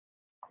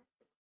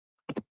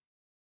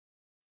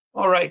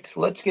All right,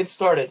 let's get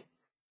started.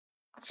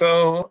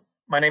 So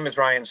my name is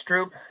Ryan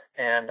Stroop,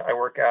 and I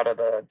work out of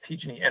the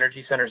PG&E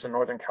Energy Centers in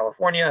Northern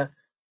California.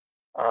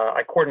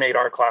 I coordinate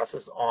our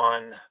classes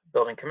on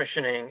building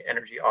commissioning,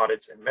 energy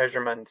audits and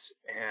measurements,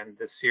 and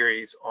this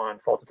series on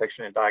fault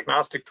detection and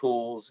diagnostic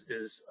tools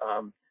is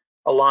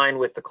aligned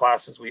with the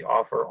classes we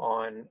offer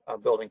on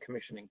building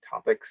commissioning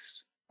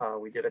topics.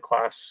 We did a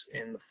class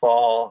in the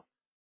fall,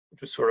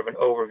 which was sort of an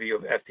overview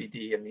of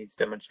FDD, and these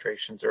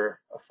demonstrations are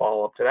a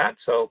follow-up to that.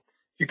 So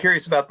if you're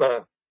curious about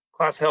the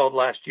class held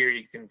last year,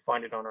 you can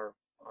find it on our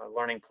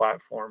learning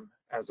platform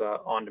as an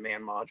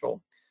on-demand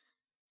module.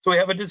 So we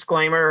have a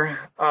disclaimer.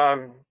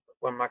 Well,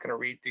 I'm not going to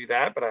read through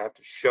that, but I have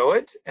to show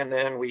it. And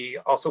then we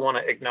also want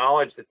to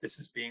acknowledge that this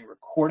is being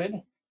recorded,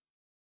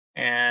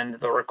 and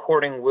the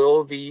recording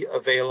will be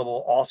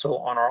available also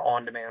on our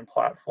on-demand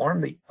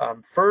platform. The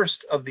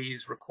first of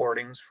these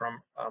recordings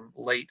from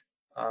late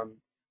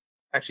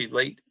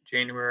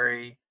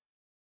January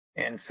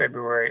and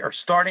February are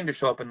starting to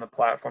show up in the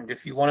platform.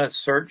 If you want to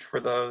search for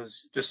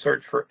those, just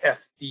search for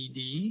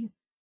FDD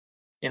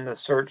in the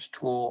search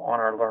tool on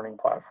our learning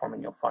platform,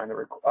 and you'll find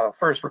the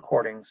first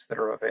recordings that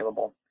are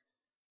available.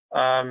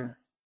 And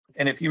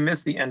if you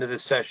miss the end of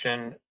this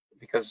session,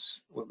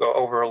 because we'll go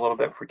over a little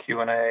bit for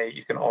Q&A,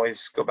 you can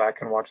always go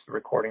back and watch the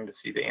recording to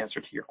see the answer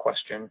to your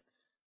question.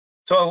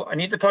 So I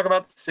need to talk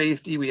about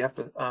safety. We have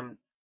to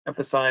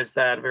emphasize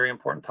that, a very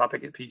important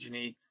topic at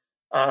PG&E.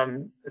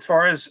 As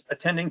far as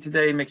attending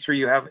today, make sure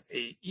you have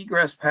a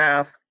egress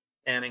path,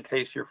 and in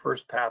case your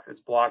first path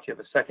is blocked, you have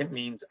a second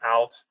means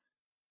out.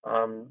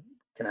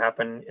 Can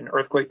happen in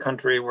earthquake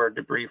country where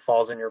debris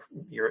falls in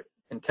your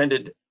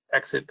intended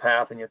exit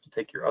path and you have to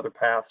take your other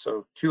path.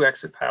 So 2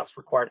 exit paths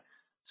required.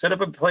 Set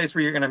up a place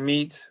where you're going to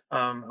meet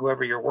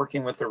whoever you're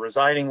working with or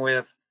residing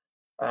with.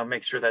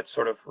 Make sure that's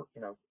sort of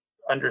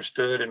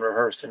understood and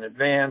rehearsed in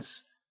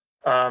advance.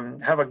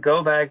 Have a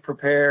go bag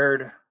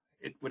prepared.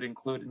 It would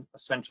include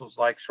essentials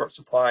like short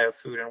supply of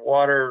food and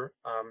water,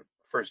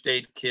 first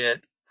aid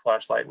kit,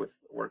 flashlight with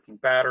working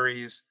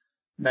batteries,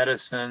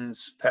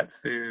 medicines, pet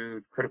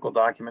food, critical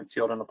documents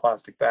sealed in a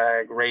plastic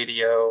bag,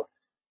 radio.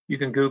 You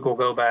can Google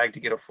go bag to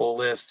get a full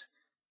list.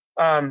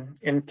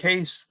 In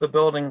case the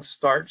building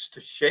starts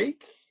to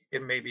shake,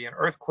 it may be an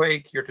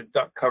earthquake, you're to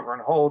duck, cover,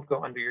 and hold,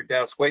 go under your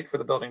desk, wait for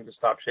the building to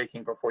stop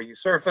shaking before you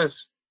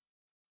surface.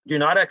 Do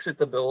not exit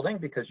the building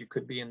because you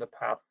could be in the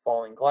path of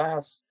falling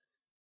glass.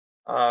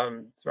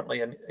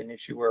 Certainly an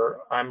issue where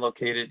I'm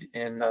located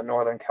in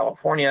Northern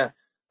California.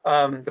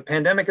 The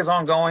pandemic is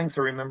ongoing,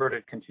 so remember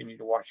to continue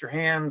to wash your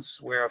hands,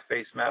 wear a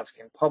face mask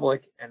in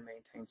public, and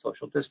maintain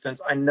social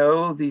distance. I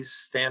know these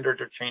standards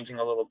are changing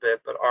a little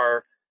bit, but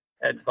our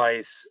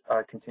advice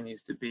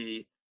continues to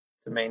be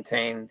to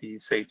maintain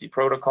these safety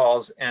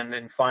protocols. And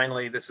then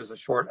finally, this is a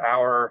short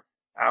hour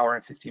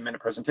and 15-minute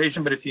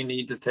presentation, but if you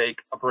need to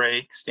take a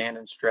break, stand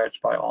and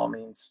stretch, by all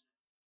means,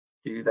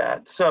 do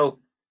that. So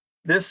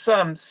this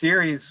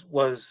series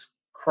was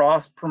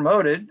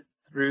cross-promoted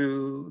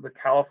through the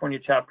California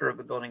chapter of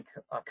the Building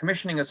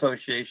Commissioning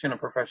Association, a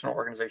professional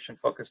organization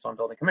focused on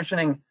building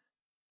commissioning.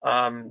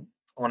 I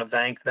want to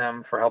thank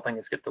them for helping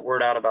us get the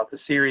word out about the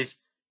series.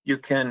 You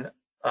can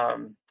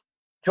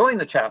join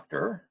the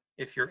chapter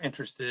if you're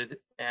interested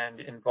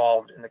and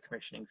involved in the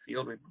commissioning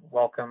field. We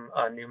welcome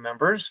new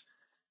members.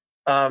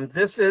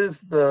 This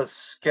is the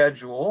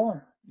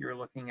schedule you're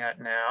looking at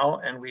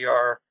now, and we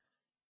are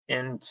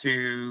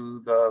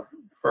into the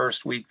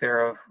first week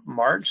there of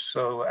March.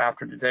 So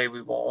after today,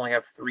 we will only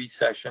have 3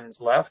 sessions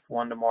left,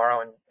 1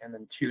 tomorrow and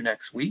then 2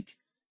 next week.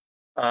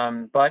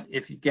 But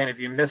if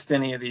you missed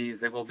any of these,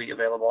 they will be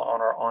available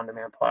on our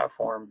on-demand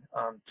platform.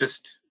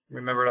 Just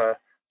remember to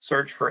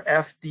search for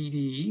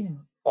FDD,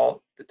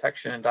 fault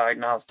detection and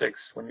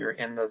diagnostics, when you're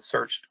in the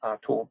search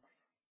tool.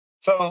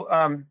 So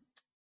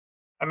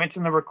I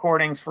mentioned the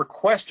recordings. For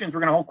questions, we're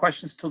going to hold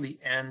questions till the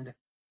end.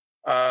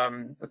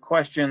 The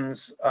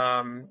questions,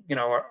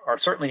 are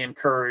certainly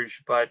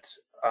encouraged, but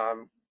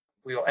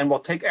we'll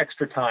take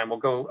extra time. We'll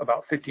go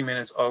about 50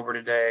 minutes over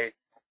today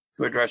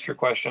to address your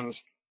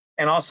questions.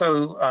 And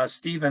also,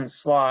 Stephen's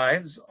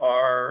slides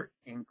are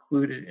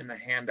included in the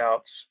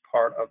handouts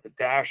part of the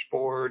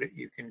dashboard.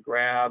 You can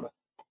grab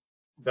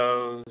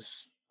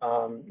those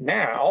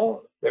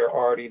now. They're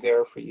already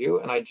there for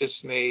you. And I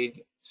just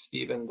made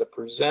Stephen the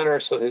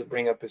presenter, so he'll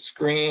bring up his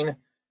screen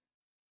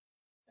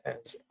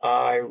as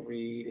I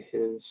read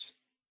his,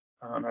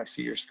 I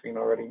see your screen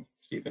already,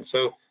 Stephen.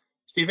 So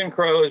Stephen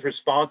Crowe is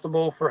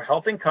responsible for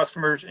helping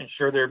customers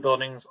ensure their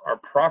buildings are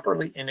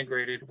properly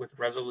integrated with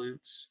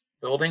Resolute's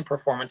building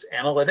performance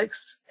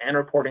analytics and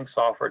reporting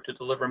software to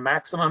deliver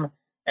maximum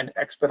and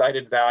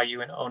expedited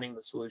value in owning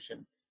the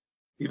solution.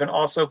 Stephen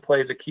also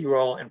plays a key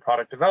role in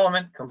product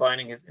development,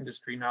 combining his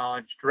industry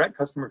knowledge, direct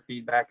customer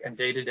feedback, and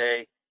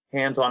day-to-day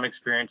hands-on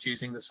experience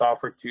using the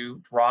software to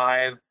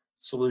drive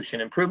solution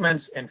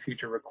improvements and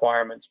future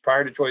requirements.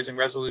 Prior to choosing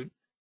Resolute,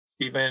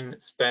 Stephen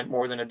spent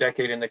more than a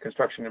decade in the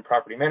construction and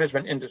property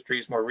management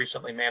industries, more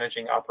recently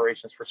managing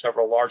operations for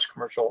several large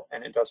commercial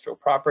and industrial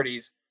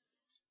properties.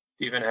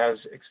 Stephen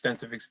has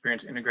extensive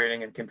experience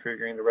integrating and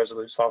configuring the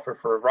Resolute software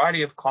for a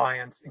variety of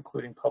clients,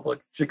 including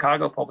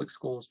Chicago Public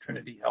Schools,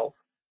 Trinity Health,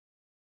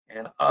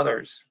 and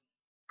others.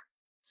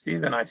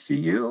 Stephen, I see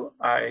you.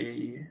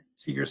 I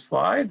see your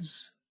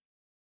slides.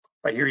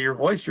 If I hear your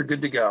voice, you're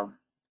good to go.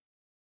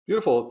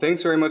 Beautiful.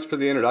 Thanks very much for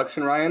the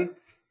introduction, Ryan.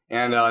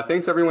 And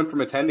thanks everyone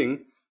for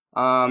attending.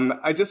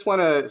 I just want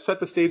to set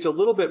the stage a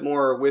little bit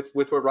more with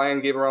what Ryan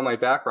gave around my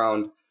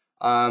background.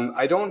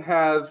 I don't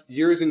have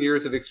years and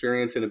years of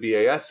experience in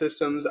BAS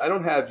systems. I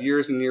don't have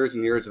years and years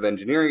and years of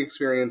engineering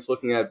experience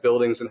looking at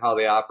buildings and how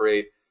they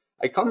operate.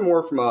 I come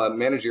more from a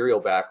managerial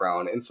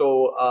background. And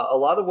so a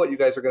lot of what you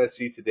guys are going to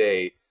see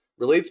today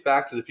relates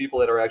back to the people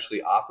that are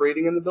actually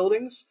operating in the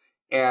buildings,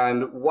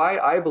 and why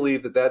I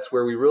believe that that's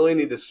where we really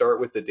need to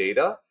start with the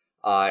data,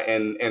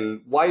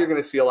 and why you're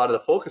going to see a lot of the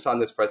focus on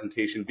this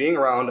presentation being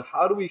around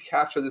how do we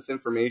capture this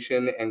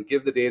information and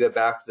give the data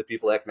back to the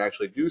people that can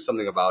actually do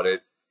something about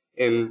it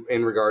in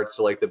regards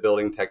to like the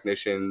building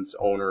technicians,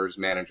 owners,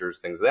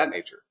 managers, things of that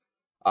nature.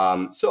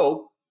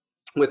 So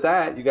with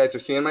that, you guys are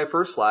seeing my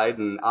first slide,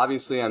 and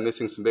obviously I'm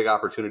missing some big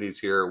opportunities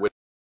here with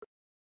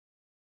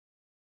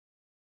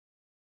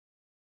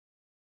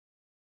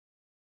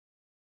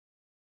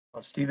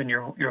Well, Stephen,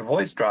 your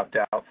voice dropped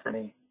out for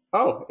me.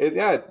 Oh,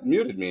 it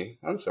muted me.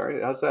 I'm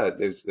sorry. How's that?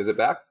 Is it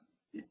back?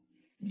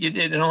 You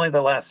did, and only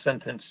the last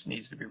sentence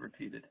needs to be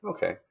repeated.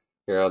 Okay.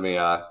 Here, let me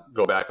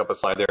go back up a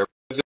slide there.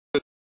 Just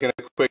gonna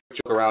quick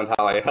joke around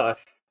how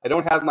I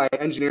don't have my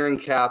engineering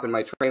cap and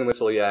my train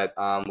whistle yet,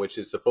 which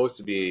is supposed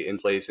to be in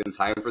place in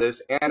time for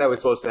this, and I was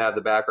supposed to have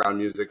the background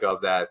music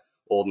of that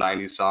old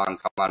 90s song,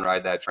 Come On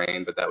Ride That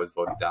Train, but that was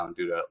voted down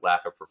due to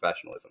lack of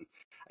professionalism.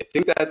 I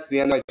think that's the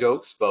end of my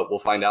jokes, but we'll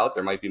find out.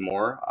 There might be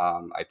more.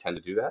 I tend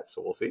to do that,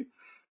 so we'll see.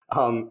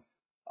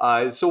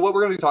 So what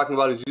we're going to be talking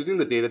about is using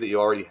the data that you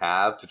already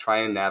have to try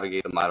and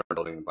navigate the modern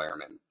building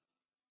environment.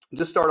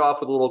 Just start off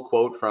with a little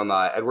quote from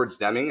Edward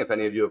Deming. If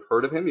any of you have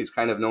heard of him, he's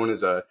kind of known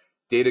as a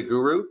data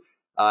guru.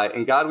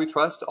 In God we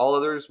trust, all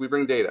others we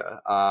bring data.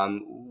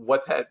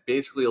 What that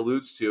basically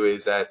alludes to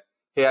is that,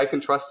 hey, I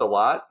can trust a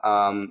lot,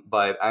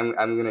 but I'm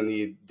going to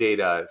need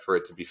data for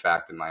it to be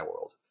fact in my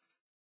world.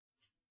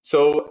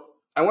 So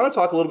I want to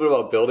talk a little bit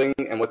about building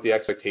and what the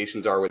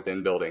expectations are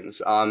within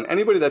buildings.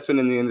 Anybody that's been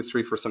in the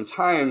industry for some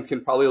time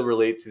can probably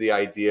relate to the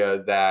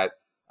idea that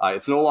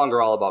it's no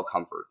longer all about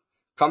comfort.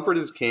 Comfort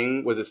is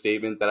king was a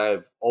statement that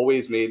I've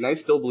always made, and I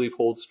still believe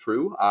holds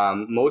true.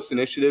 Most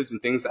initiatives and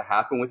things that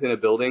happen within a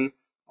building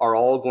are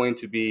all going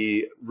to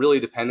be really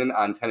dependent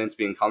on tenants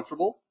being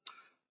comfortable.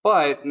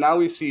 But now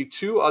we see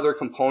two other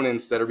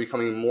components that are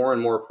becoming more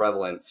and more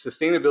prevalent.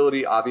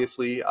 Sustainability,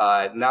 obviously.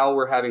 Now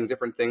we're having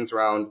different things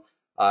around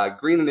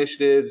green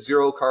initiatives,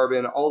 zero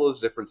carbon, all those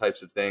different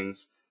types of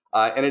things.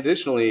 And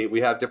additionally,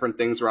 we have different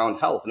things around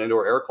health and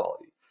indoor air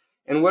quality.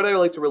 And what I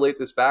like to relate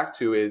this back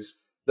to is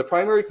the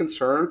primary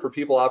concern for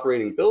people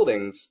operating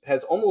buildings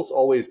has almost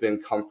always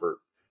been comfort.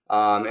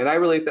 And I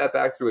relate that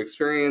back through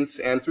experience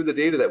and through the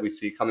data that we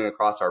see coming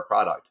across our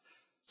product.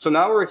 So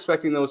now we're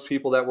expecting those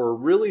people that were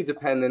really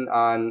dependent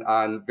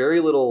on very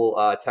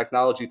little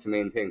technology to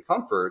maintain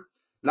comfort.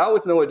 Now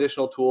with no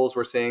additional tools,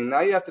 we're saying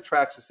now you have to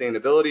track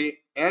sustainability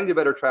and you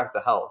better track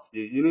the health.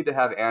 You need to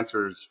have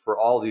answers for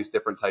all these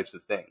different types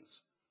of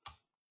things.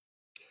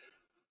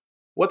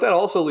 What that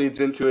also leads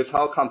into is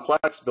how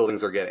complex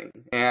buildings are getting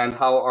and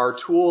how our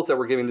tools that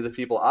we're giving to the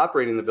people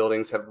operating the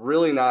buildings have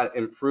really not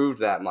improved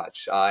that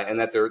much, and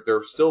that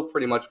they're still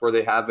pretty much where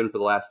they have been for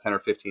the last 10 or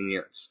 15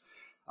 years.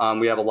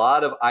 We have a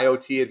lot of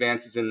IoT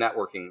advances in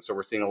networking. So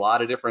we're seeing a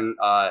lot of different,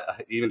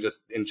 even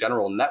just in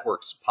general,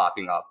 networks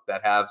popping up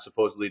that have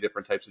supposedly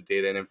different types of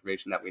data and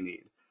information that we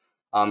need.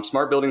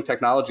 Smart building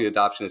technology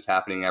adoption is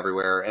happening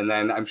everywhere. And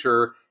then I'm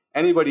sure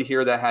anybody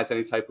here that has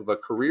any type of a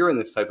career in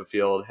this type of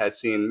field has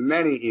seen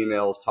many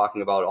emails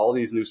talking about all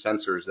these new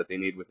sensors that they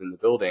need within the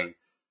building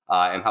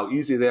and how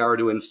easy they are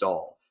to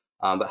install.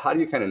 But how do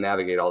you kind of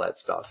navigate all that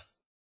stuff?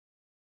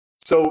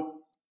 So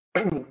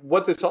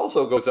what this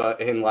also goes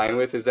in line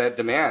with is that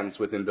demands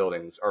within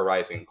buildings are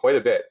rising quite a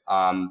bit.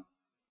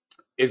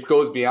 It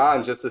goes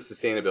beyond just the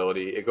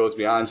sustainability. It goes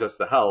beyond just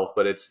the health,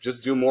 but it's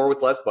just do more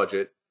with less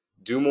budget,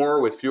 do more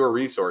with fewer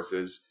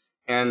resources.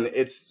 And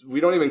we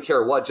don't even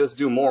care what, just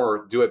do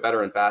more, do it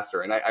better and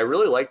faster. And I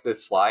really like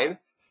this slide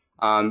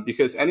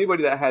because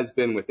anybody that has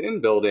been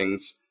within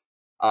buildings,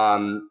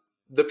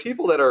 the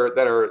people that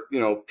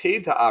are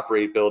paid to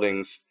operate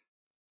buildings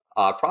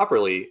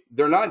properly,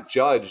 they're not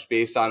judged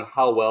based on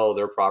how well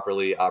they're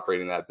properly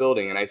operating that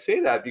building. And I say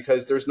that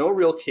because there's no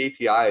real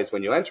KPIs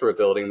when you enter a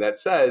building that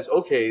says,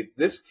 okay,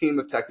 this team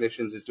of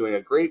technicians is doing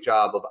a great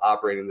job of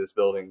operating this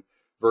building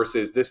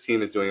versus this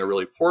team is doing a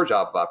really poor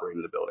job of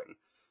operating the building.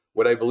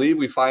 What I believe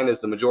we find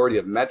is the majority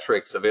of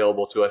metrics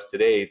available to us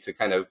today to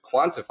kind of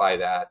quantify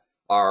that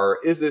are,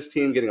 is this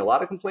team getting a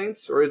lot of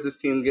complaints or is this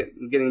team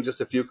getting just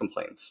a few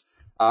complaints?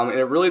 And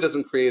it really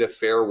doesn't create a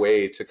fair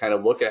way to kind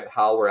of look at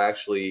how we're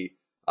actually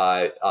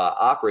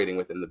operating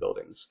within the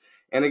buildings.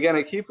 And again,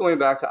 I keep going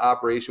back to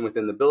operation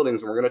within the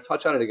buildings, and we're going to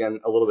touch on it again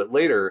a little bit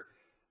later.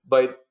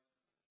 But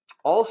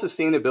all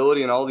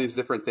sustainability and all these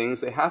different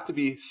things, they have to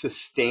be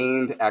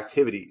sustained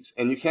activities.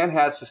 And you can't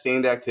have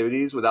sustained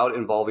activities without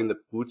involving the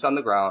boots on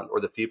the ground or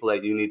the people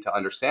that you need to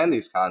understand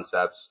these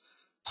concepts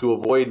to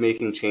avoid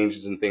making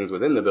changes in things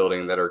within the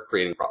building that are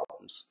creating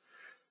problems.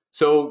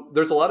 So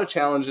there's a lot of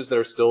challenges that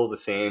are still the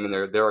same, and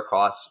they're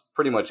across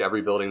pretty much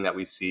every building that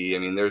we see. I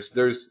mean, there's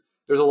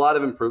a lot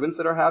of improvements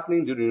that are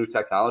happening due to new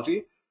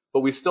technology, but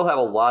we still have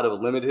a lot of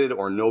limited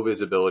or no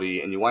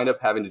visibility, and you wind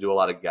up having to do a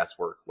lot of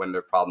guesswork when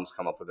their problems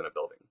come up within a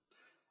building.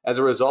 As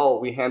a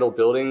result, we handle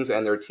buildings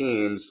and their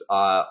teams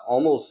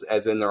almost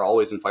as in they're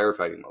always in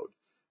firefighting mode.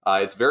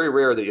 It's very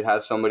rare that you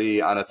have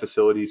somebody on a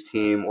facilities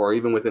team or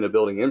even within a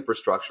building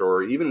infrastructure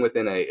or even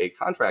within a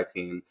contract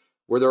team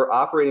where they're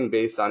operating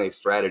based on a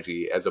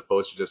strategy as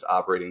opposed to just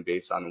operating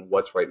based on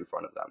what's right in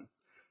front of them.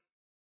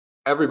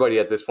 Everybody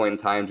at this point in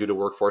time, due to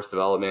workforce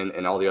development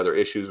and all the other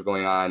issues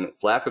going on,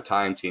 lack of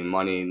time, team,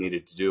 money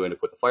needed to do and to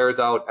put the fires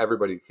out,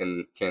 everybody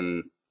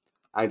can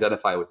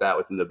identify with that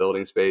within the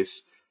building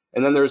space.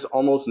 And then there's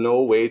almost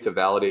no way to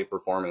validate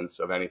performance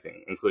of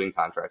anything, including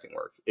contracting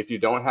work. If you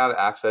don't have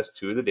access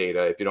to the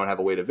data, if you don't have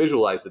a way to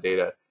visualize the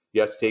data, you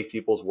have to take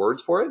people's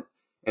words for it.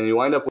 And you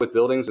wind up with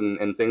buildings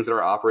and things that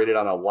are operated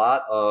on a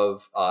lot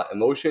of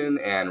emotion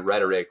and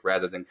rhetoric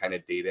rather than kind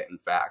of data and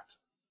fact.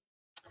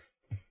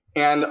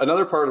 And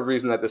another part of the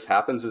reason that this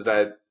happens is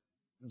that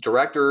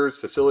directors,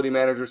 facility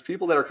managers,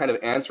 people that are kind of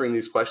answering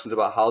these questions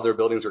about how their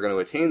buildings are going to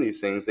attain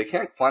these things, they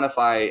can't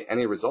quantify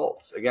any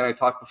results. Again, I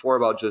talked before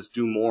about just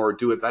do more,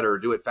 do it better,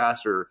 do it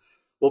faster.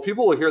 Well,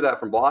 people will hear that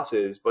from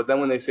bosses, but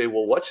then when they say,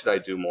 well, what should I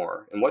do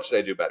more and what should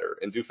I do better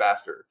and do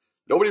faster?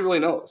 Nobody really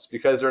knows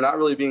because they're not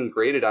really being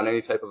graded on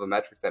any type of a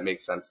metric that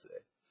makes sense today.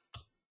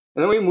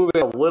 And then we move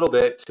in a little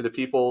bit to the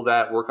people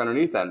that work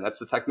underneath them. That's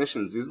the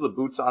technicians. These are the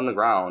boots on the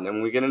ground. And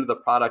when we get into the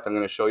product, I'm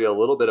going to show you a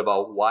little bit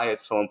about why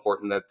it's so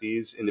important that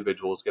these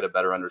individuals get a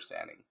better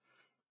understanding.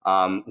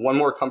 One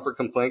more comfort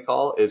complaint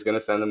call is going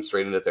to send them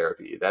straight into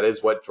therapy. That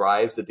is what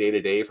drives the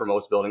day-to-day for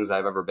most buildings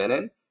I've ever been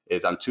in,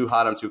 is I'm too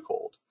hot, I'm too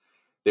cold.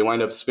 They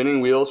wind up spinning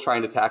wheels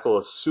trying to tackle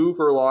a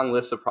super long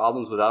list of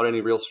problems without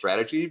any real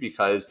strategy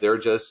because they're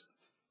just,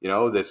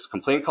 this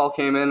complaint call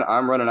came in,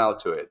 I'm running out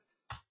to it.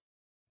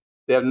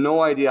 They have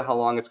no idea how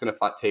long it's going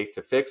to take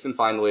to fix and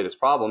find the latest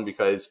problem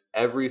because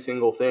every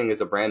single thing is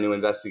a brand new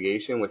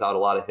investigation without a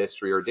lot of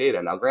history or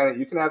data. Now, granted,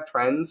 you can have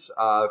trends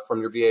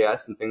from your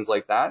BAS and things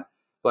like that,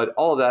 but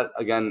all of that,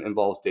 again,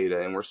 involves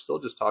data, and we're still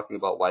just talking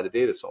about why the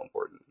data is so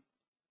important.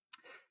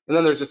 And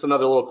then there's just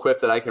another little quip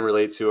that I can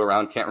relate to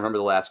around can't remember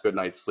the last good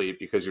night's sleep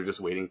because you're just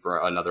waiting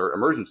for another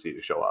emergency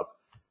to show up.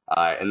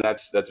 And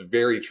that's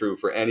very true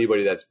for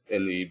anybody that's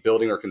in the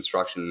building or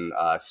construction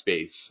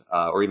space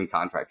or even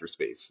contractor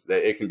space.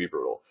 It can be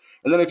brutal.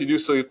 And then if you do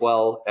sleep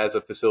well as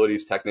a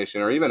facilities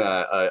technician or even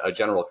a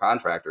general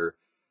contractor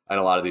in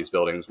a lot of these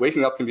buildings,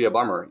 waking up can be a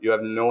bummer. You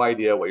have no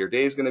idea what your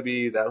day is going to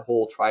be. That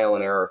whole trial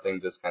and error thing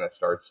just kind of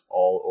starts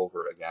all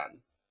over again.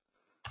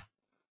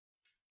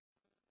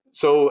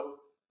 So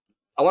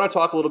I want to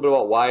talk a little bit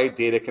about why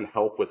data can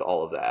help with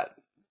all of that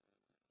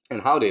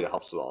and how data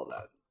helps with all of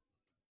that.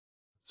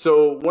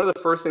 So one of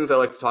the first things I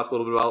like to talk a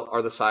little bit about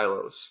are the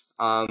silos.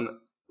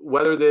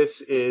 Whether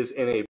this is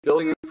in a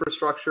building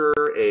infrastructure,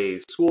 a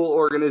school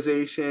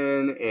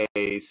organization,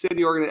 a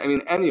city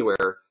organization,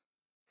 anywhere,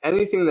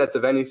 anything that's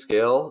of any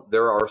scale,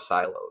 there are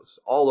silos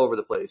all over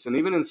the place. And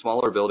even in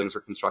smaller buildings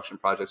or construction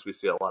projects, we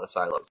see a lot of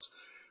silos.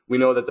 We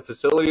know that the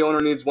facility owner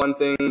needs one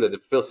thing, the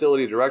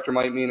facility director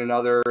might mean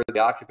another, the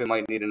occupant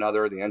might need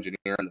another, the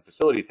engineer and the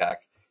facility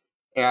tech.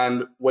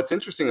 And what's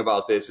interesting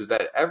about this is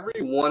that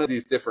every one of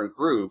these different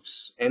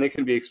groups, and it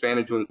can be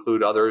expanded to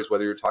include others,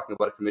 whether you're talking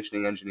about a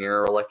commissioning engineer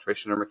or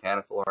electrician or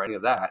mechanical or any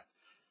of that,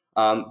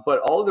 but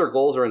all of their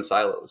goals are in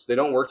silos. They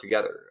don't work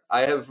together.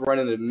 I have run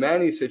into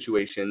many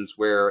situations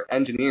where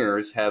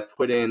engineers have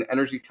put in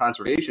energy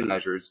conservation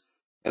measures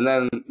and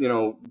then,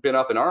 been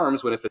up in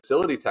arms when a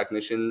facility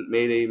technician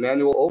made a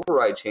manual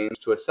override change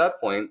to a set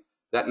point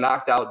that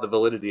knocked out the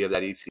validity of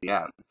that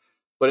ECM.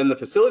 But in the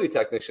facility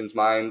technician's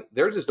mind,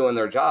 they're just doing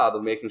their job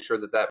of making sure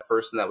that that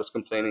person that was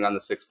complaining on the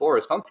 6th floor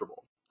is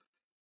comfortable.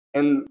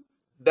 And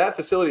that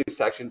facilities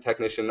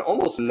technician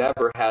almost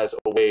never has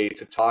a way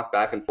to talk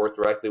back and forth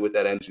directly with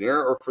that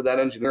engineer or for that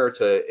engineer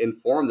to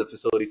inform the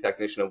facility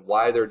technician of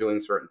why they're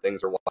doing certain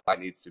things or why it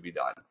needs to be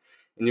done.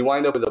 And you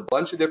wind up with a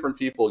bunch of different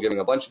people giving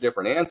a bunch of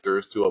different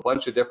answers to a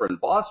bunch of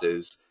different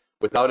bosses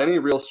without any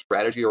real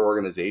strategy or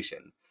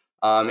organization.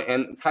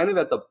 And kind of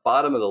at the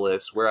bottom of the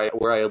list, where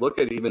I look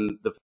at even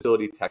the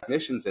facility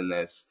technicians in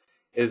this,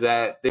 is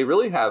that they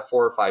really have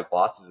 4 or 5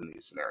 bosses in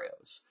these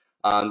scenarios.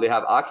 They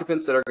have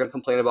occupants that are going to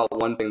complain about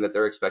one thing that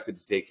they're expected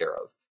to take care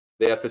of.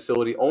 They have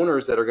facility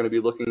owners that are going to be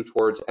looking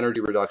towards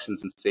energy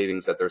reductions and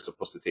savings that they're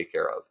supposed to take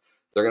care of.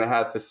 They're going to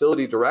have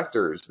facility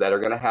directors that are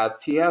going to have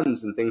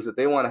PMs and things that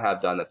they want to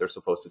have done that they're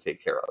supposed to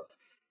take care of.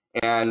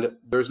 And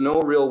there's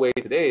no real way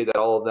today that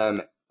all of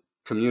them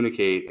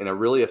communicate in a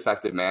really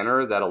effective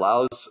manner that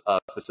allows a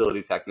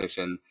facility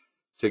technician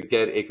to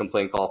get a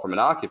complaint call from an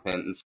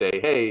occupant and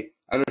say, hey,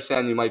 I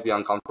understand you might be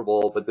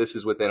uncomfortable, but this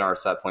is within our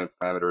set point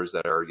parameters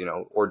that are,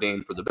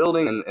 ordained for the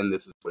building, and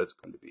this is what it's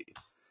going to be.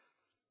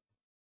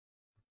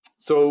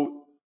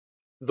 So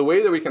the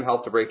way that we can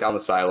help to break down the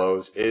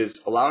silos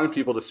is allowing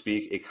people to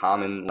speak a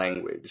common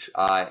language.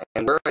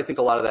 And where I think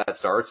a lot of that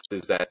starts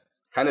is that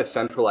kind of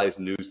centralized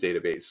news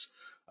database.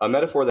 A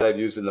metaphor that I've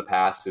used in the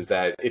past is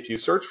that if you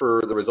search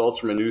for the results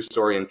from a news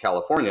story in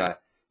California,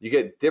 you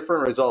get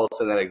different results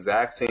in that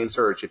exact same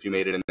search if you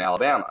made it in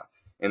Alabama.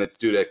 And it's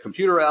due to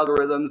computer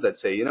algorithms that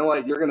say, you know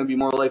what, you're going to be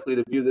more likely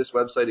to view this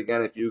website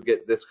again if you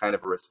get this kind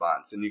of a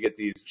response. And you get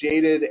these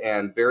jaded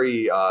and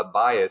very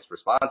biased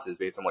responses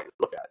based on what you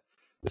look at.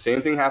 The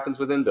same thing happens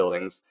within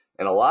buildings,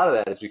 and a lot of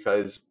that is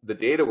because the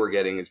data we're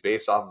getting is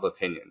based off of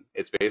opinion.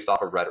 It's based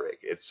off of rhetoric.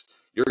 It's,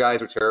 your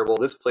guys are terrible,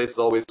 this place is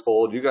always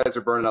cold, you guys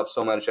are burning up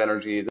so much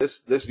energy,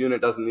 this unit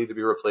doesn't need to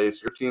be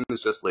replaced, your team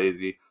is just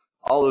lazy,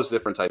 all those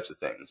different types of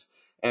things.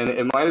 And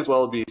it might as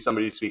well be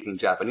somebody speaking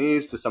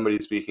Japanese to somebody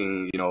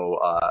speaking,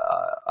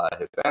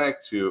 Hispanic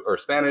or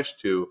Spanish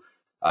to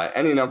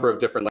any number of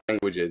different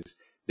languages.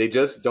 They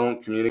just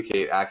don't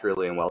communicate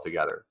accurately and well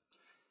together.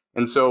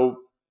 And so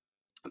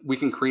we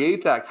can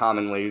create that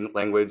common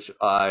language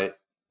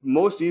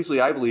most easily,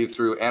 I believe,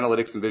 through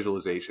analytics and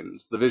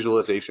visualizations, the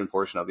visualization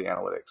portion of the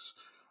analytics.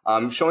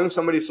 Showing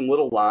somebody some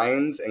little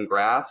lines and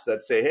graphs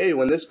that say, hey,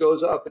 when this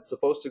goes up, it's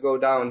supposed to go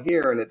down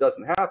here, and it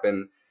doesn't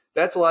happen.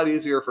 That's a lot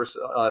easier for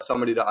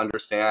somebody to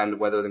understand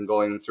rather than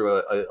going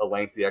through a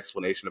lengthy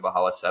explanation about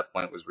how a set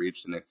point was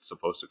reached and it's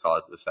supposed to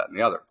cause this, that, and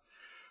the other.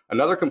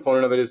 Another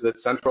component of it is that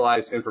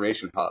centralized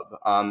information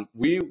hub.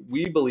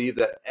 We believe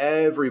that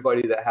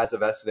everybody that has a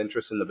vested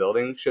interest in the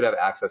building should have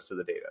access to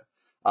the data.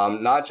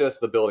 Not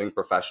just the building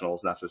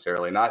professionals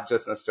necessarily, not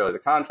just necessarily the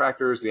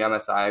contractors, the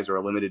MSIs, or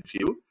a limited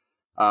few.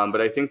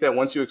 But I think that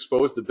once you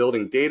expose the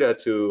building data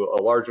to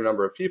a larger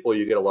number of people,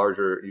 you get a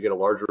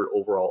larger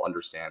overall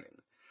understanding.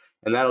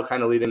 And that'll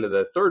kind of lead into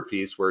the third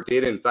piece, where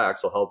data and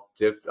facts will help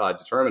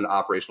determine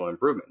operational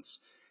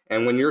improvements.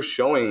 And when you're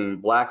showing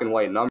black and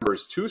white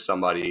numbers to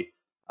somebody,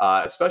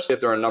 especially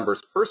if they're a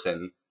numbers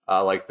person,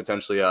 like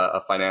potentially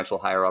a financial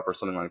higher up or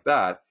something like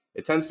that,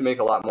 it tends to make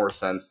a lot more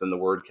sense than the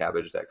word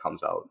cabbage that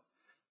comes out.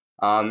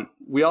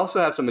 We also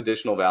have some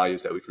additional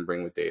values that we can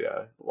bring with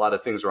data. A lot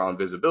of things around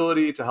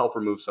visibility to help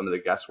remove some of the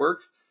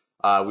guesswork.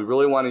 We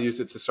really want to use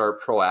it to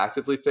start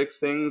proactively fix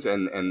things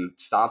and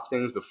stop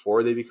things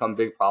before they become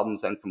big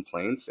problems and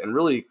complaints, and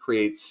really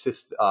create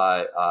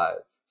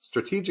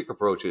strategic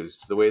approaches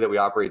to the way that we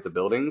operate the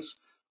buildings,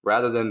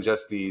 rather than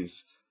just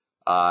these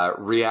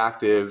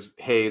reactive,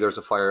 hey, there's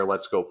a fire,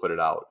 let's go put it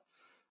out.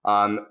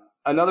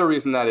 Another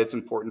reason that it's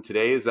important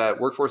today is that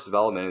workforce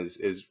development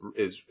is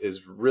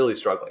really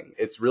struggling.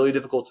 It's really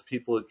difficult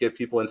to get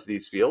people into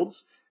these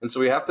fields. And so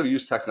we have to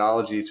use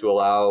technology to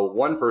allow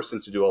one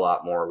person to do a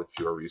lot more with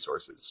fewer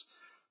resources.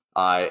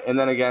 And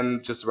then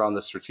again, just around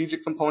the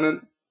strategic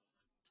component.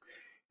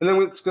 And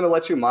then it's going to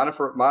let you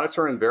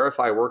monitor and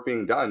verify work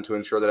being done to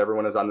ensure that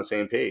everyone is on the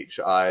same page.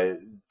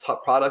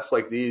 Products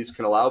like these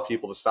can allow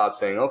people to stop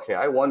saying, okay,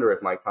 I wonder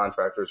if my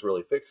contractor is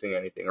really fixing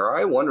anything, or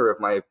I wonder if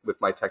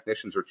my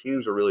technicians or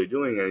teams are really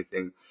doing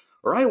anything,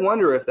 or I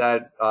wonder if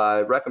that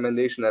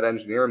recommendation that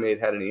engineer made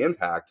had any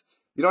impact.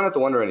 You don't have to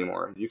wonder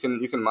anymore. You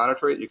can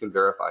monitor it, you can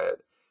verify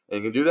it. And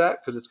you can do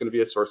that because it's going to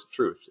be a source of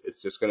truth.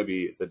 It's just going to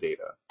be the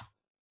data.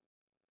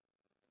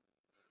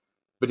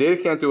 But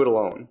data can't do it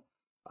alone.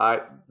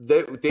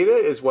 The data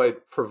is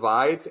what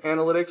provides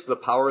analytics the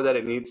power that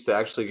it needs to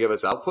actually give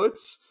us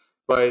outputs,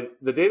 but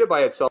the data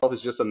by itself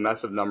is just a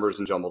mess of numbers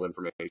and jumbled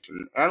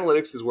information.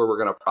 Analytics is where we're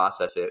going to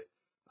process it.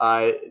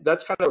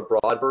 That's kind of a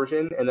broad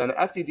version, and then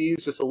FDD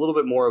is just a little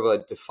bit more of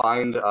a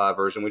defined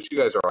version, which you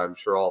guys are, I'm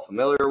sure, all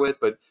familiar with,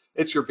 but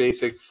it's your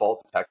basic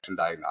fault detection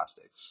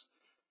diagnostics.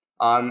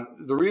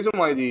 The reason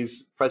why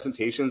these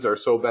presentations are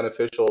so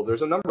beneficial,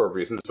 there's a number of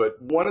reasons,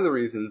 but one of the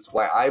reasons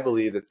why I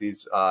believe that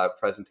these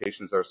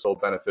presentations are so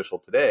beneficial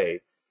today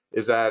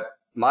is that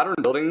modern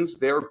buildings,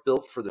 they're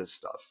built for this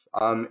stuff.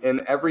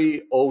 And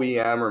every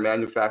OEM or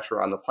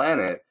manufacturer on the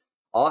planet,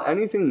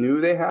 anything new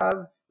they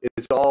have,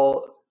 it's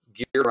all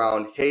geared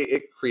around, hey,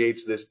 it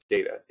creates this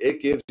data. It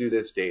gives you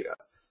this data.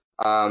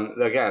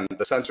 Again,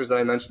 the sensors that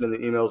I mentioned in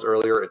the emails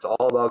earlier, it's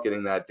all about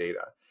getting that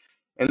data.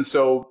 And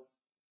so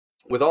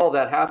with all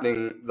that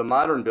happening, the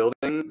modern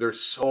building, there's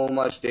so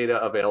much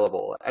data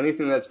available.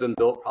 Anything that's been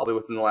built probably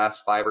within the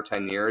last 5 or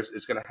 10 years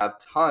is going to have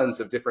tons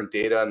of different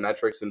data,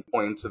 metrics, and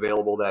points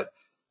available that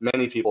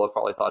many people have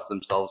probably thought to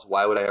themselves,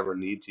 why would I ever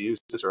need to use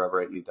this or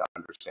ever need to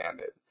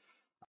understand it?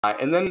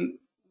 And then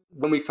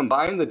when we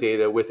combine the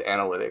data with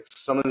analytics,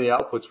 some of the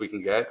outputs we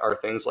can get are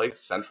things like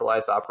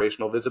centralized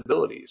operational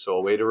visibility, so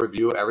a way to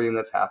review everything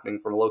that's happening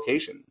from a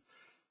location.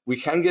 We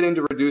can get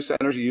into reduced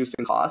energy use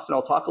and cost, and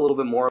I'll talk a little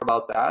bit more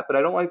about that, but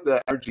I don't like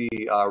the energy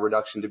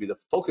reduction to be the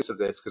focus of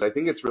this, because I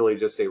think it's really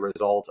just a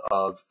result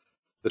of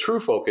the true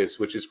focus,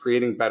 which is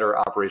creating better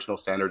operational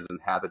standards and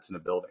habits in a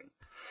building.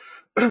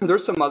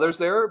 There's some others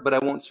there, but I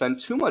won't spend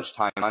too much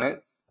time on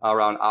it,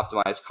 around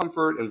optimized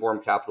comfort,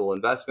 informed capital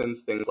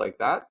investments, things like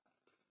that.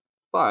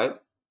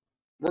 But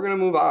we're going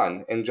to move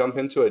on and jump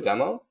into a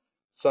demo.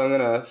 So I'm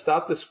going to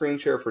stop the screen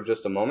share for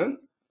just a moment.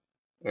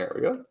 There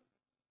we go.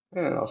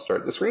 And I'll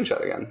start the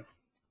screenshot again.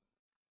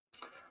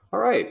 All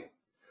right.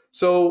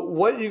 So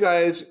what you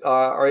guys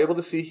are able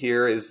to see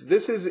here is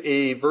this is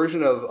a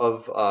version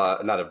of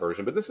not a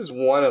version, but this is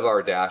one of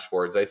our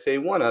dashboards. I say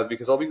one of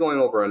because I'll be going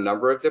over a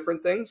number of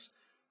different things.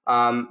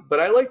 But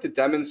I like to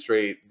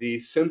demonstrate the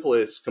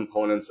simplest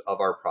components of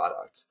our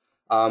product.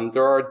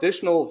 There are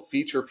additional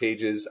feature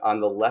pages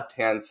on the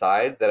left-hand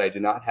side that I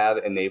do not have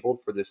enabled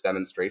for this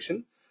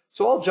demonstration.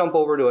 So I'll jump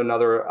over to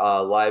another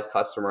live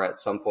customer at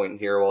some point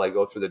here while I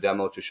go through the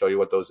demo to show you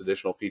what those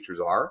additional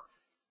features are.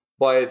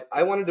 But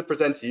I wanted to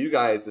present to you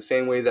guys the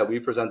same way that we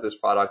present this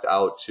product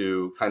out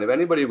to kind of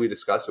anybody we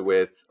discuss it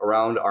with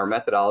around our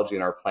methodology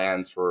and our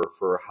plans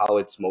for how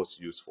it's most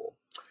useful.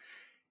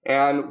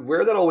 And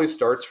where that always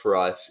starts for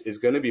us is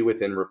going to be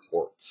within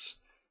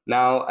reports.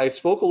 Now, I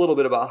spoke a little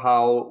bit about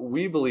how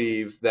we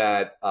believe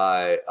that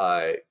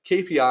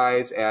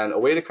KPIs and a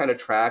way to kind of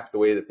track the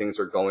way that things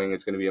are going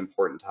is going to be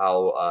important to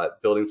how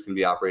buildings can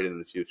be operated in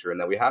the future, and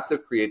that we have to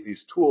create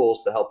these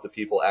tools to help the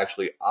people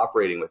actually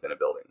operating within a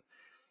building.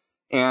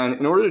 And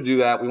in order to do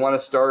that, we want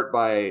to start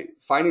by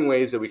finding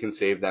ways that we can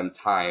save them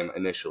time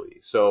initially.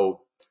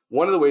 So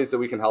one of the ways that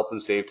we can help them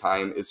save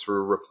time is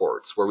through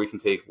reports, where we can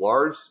take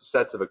large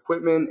sets of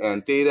equipment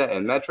and data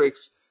and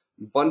metrics,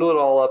 bundle it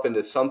all up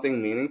into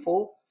something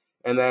meaningful,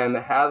 and then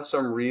have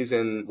some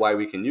reason why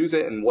we can use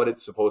it and what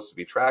it's supposed to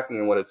be tracking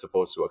and what it's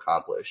supposed to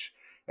accomplish.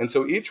 And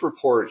so each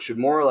report should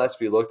more or less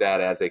be looked at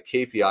as a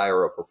KPI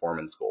or a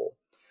performance goal.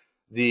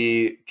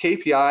 The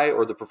KPI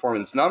or the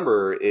performance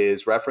number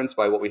is referenced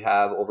by what we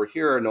have over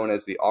here known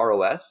as the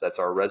ROS. That's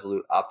our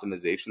Resolute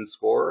Optimization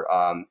Score.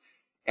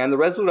 And the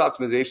Resolute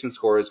Optimization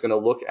Score is going to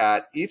look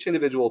at each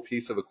individual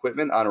piece of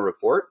equipment on a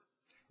report.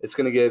 It's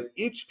going to give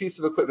each piece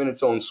of equipment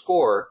its own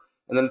score,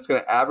 and then it's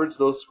going to average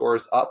those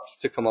scores up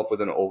to come up with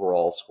an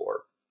overall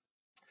score.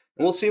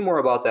 And we'll see more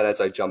about that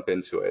as I jump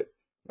into it.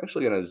 I'm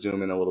actually going to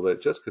zoom in a little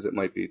bit just because it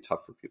might be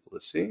tough for people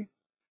to see.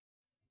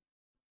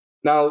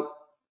 Now,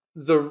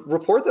 the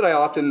report that I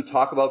often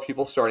talk about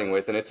people starting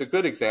with, and it's a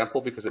good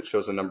example because it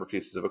shows a number of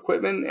pieces of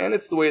equipment, and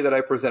it's the way that I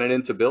present it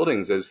into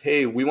buildings is,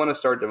 hey, we want to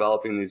start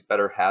developing these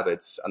better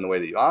habits on the way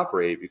that you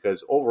operate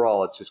because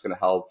overall it's just going to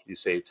help you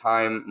save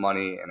time,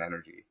 money, and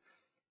energy.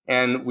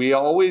 And I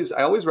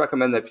always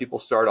recommend that people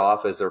start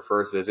off as their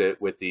first visit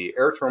with the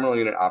air terminal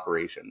unit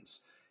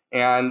operations.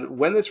 And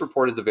when this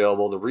report is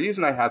available, the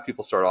reason I have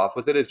people start off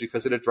with it is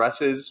because it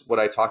addresses what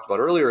I talked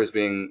about earlier as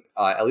being,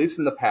 at least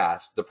in the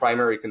past, the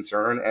primary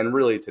concern, and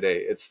really today,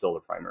 it's still the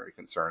primary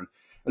concern,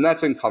 and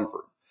that's in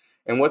comfort.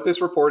 And what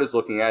this report is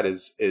looking at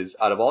is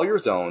out of all your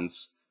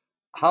zones,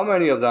 how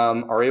many of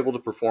them are able to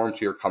perform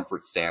to your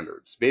comfort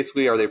standards?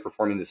 Basically, are they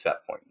performing the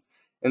set point?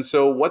 And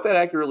so what that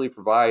accurately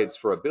provides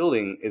for a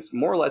building is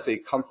more or less a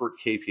comfort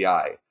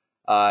KPI.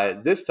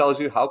 This tells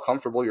you how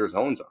comfortable your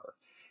zones are.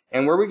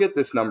 And where we get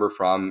this number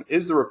from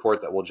is the report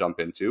that we'll jump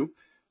into.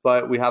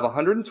 But we have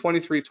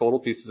 123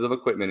 total pieces of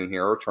equipment in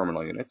here, or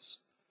terminal units.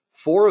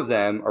 4 of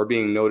them are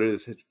being noted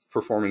as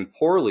performing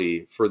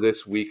poorly for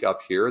this week up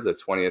here, the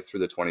 20th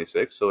through the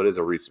 26th, so it is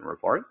a recent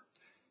report.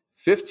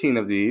 15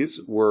 of these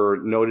were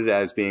noted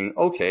as being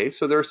okay,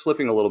 so they're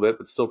slipping a little bit,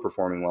 but still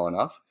performing well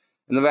enough.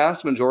 And the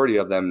vast majority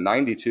of them,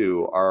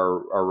 92,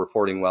 are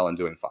reporting well and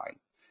doing fine.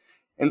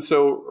 And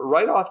so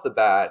right off the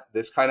bat,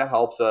 this kind of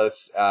helps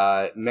us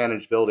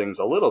manage buildings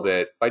a little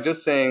bit by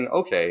just saying,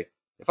 okay,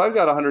 if I've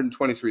got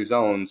 123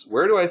 zones,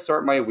 where do I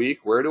start my week?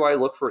 Where do I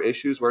look for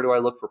issues? Where do I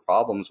look for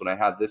problems when I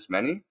have this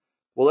many?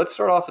 Well, let's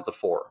start off at the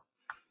 4.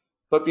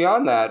 But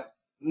beyond that,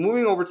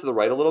 moving over to the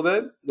right a little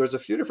bit, there's a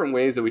few different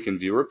ways that we can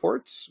view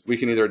reports. We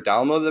can either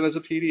download them as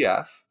a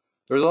PDF.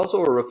 There's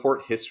also a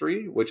report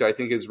history, which I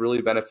think is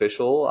really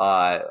beneficial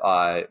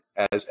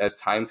as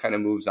time kind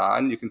of moves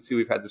on. You can see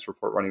we've had this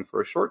report running for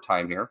a short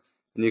time here,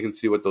 and you can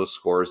see what those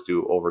scores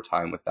do over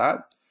time with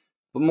that.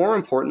 But more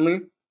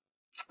importantly,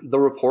 the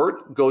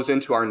report goes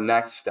into our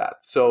next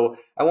step. So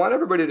I want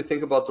everybody to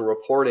think about the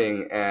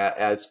reporting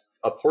as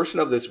a portion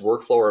of this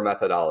workflow or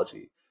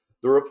methodology.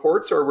 The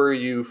reports are where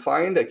you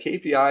find a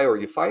KPI or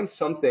you find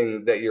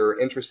something that you're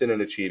interested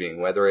in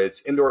achieving, whether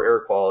it's indoor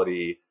air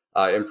quality,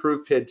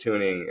 improved PID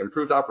tuning,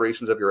 improved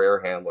operations of your air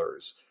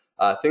handlers,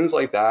 things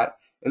like that.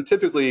 And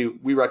typically,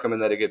 we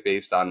recommend that it get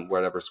based on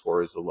whatever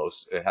score is the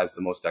lowest, it has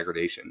the most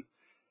degradation.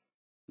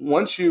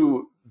 Once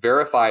you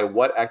verify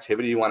what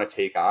activity you want to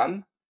take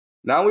on,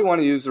 now we want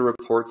to use the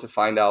report to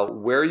find out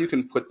where you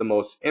can put the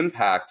most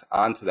impact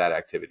onto that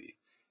activity.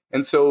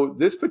 And so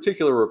this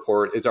particular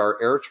report is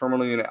our air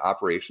terminal unit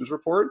operations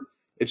report.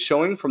 It's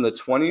showing from the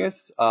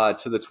 20th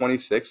to the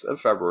 26th of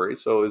February,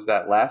 so it was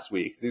that last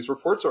week. These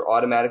reports are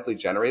automatically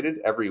generated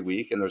every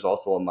week, and there's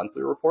also a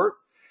monthly report.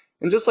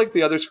 And just like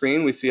the other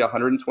screen, we see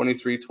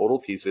 123 total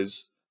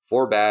pieces,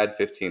 4 bad,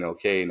 15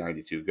 okay,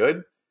 92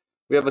 good.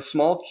 We have a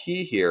small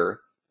key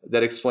here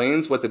that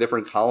explains what the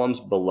different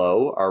columns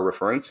below are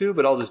referring to,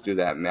 but I'll just do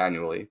that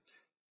manually.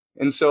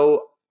 And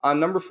so on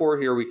number 4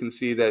 here, we can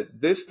see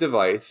that this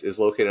device is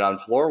located on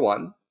floor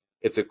 1.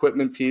 It's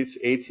equipment piece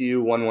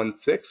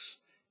ATU116,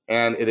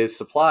 and it is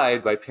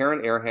supplied by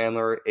parent air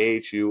handler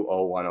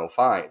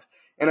AHU0105.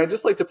 And I'd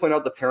just like to point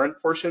out the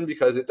parent portion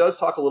because it does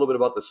talk a little bit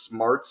about the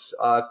smarts,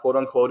 quote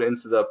unquote,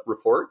 into the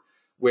report,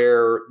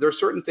 where there are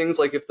certain things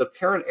like if the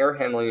parent air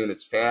handling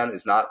unit's fan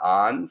is not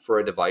on for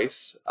a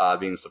device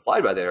being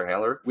supplied by the air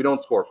handler, we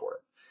don't score for it.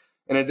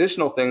 An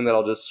additional thing that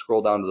I'll just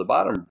scroll down to the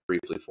bottom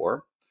briefly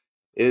for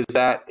is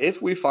that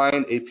if we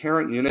find a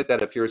parent unit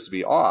that appears to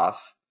be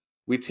off,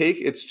 we take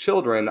its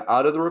children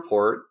out of the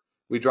report,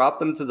 we drop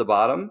them to the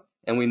bottom,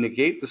 and we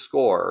negate the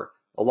score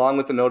along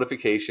with the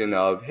notification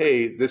of,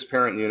 hey, this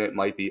parent unit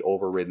might be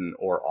overridden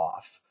or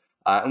off.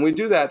 And we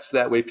do that so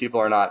that way people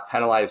are not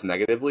penalized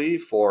negatively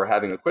for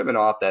having equipment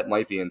off that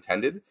might be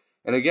intended.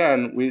 And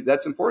again,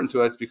 that's important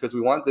to us because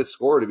we want this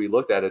score to be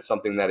looked at as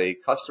something that a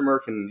customer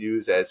can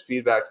use as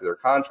feedback to their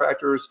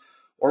contractors,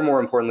 or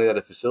more importantly, that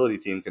a facility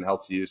team can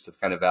help to use to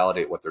kind of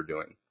validate what they're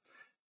doing.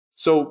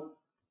 So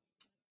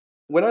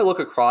when I look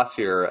across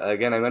here,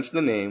 again, I mentioned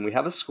the name, we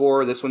have a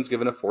score, this one's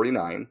given a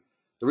 49.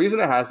 The reason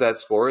it has that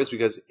score is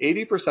because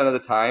 80% of the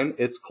time,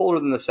 it's colder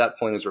than the set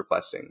point is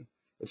requesting.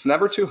 It's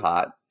never too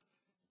hot.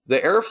 The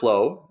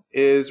airflow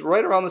is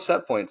right around the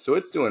set point, so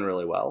it's doing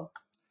really well.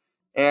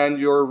 And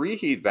your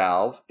reheat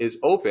valve is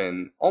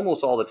open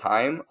almost all the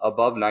time,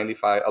 above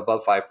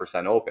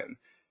 5% open.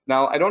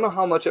 Now, I don't know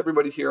how much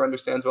everybody here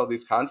understands about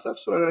these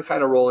concepts, but I'm going to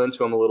kind of roll into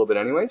them a little bit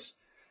anyways.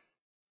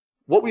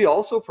 What we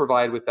also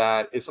provide with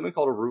that is something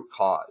called a root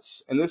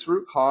cause. And this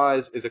root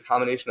cause is a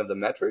combination of the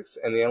metrics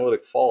and the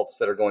analytic faults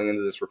that are going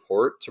into this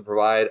report to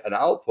provide an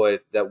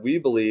output that we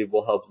believe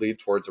will help lead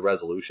towards a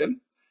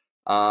resolution.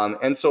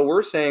 And so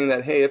we're saying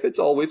that, hey, if it's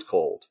always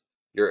cold,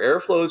 your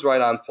airflow is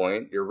right on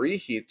point, your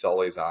reheat's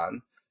always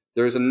on.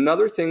 There's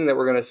another thing that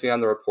we're going to see on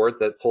the report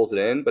that pulls it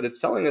in, but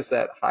it's telling us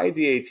that high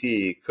DAT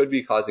could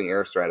be causing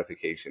air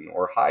stratification,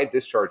 or high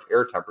discharge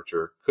air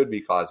temperature could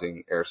be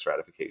causing air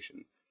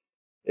stratification.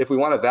 If we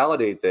want to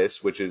validate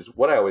this, which is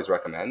what I always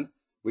recommend,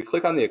 we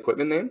click on the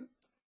equipment name,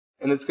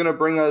 and it's going to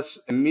bring us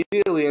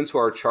immediately into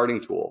our charting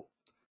tool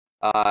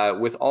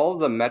with all of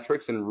the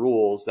metrics and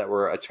rules that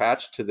were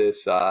attached to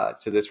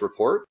this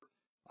report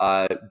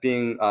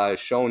being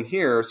shown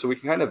here, so we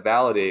can kind of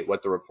validate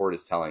what the report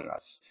is telling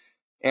us.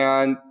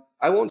 And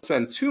I won't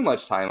spend too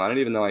much time on it,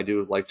 even though I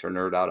do like to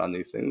nerd out on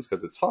these things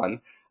because it's fun.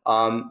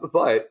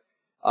 But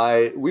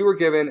we were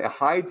given a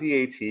high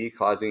DAT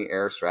causing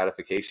air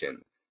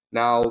stratification.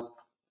 Now,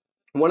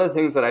 one of the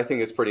things that I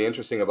think is pretty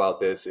interesting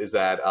about this is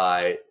that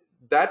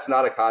that's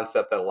not a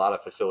concept that a lot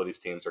of facilities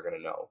teams are going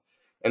to know.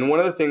 And one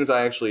of the things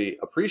I actually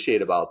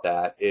appreciate about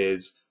that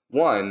is,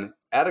 one,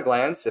 at a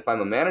glance, if I'm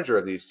a manager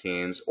of these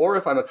teams, or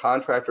if I'm a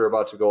contractor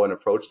about to go and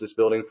approach this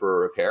building for a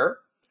repair,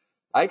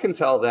 I can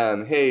tell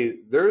them, hey,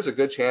 there's a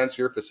good chance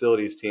your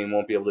facilities team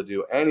won't be able to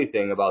do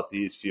anything about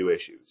these few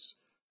issues.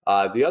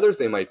 The others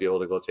they might be able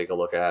to go take a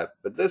look at,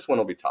 but this one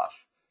will be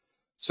tough.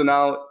 So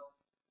now,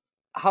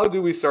 how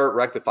do we start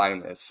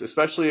rectifying this,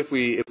 especially if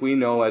we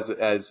know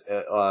as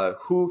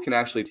who can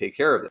actually take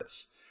care of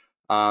this?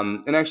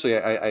 And actually,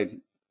 I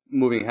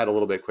moving ahead a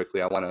little bit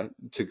quickly, I want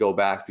to go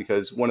back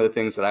because one of the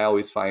things that I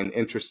always find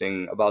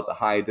interesting about the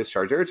high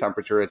discharge air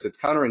temperature is it's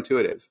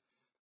counterintuitive.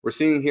 We're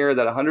seeing here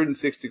that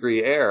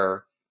 106-degree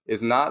air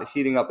is not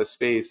heating up a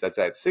space that's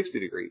at 60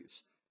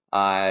 degrees.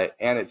 And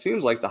it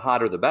seems like the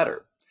hotter the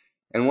better.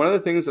 And one of the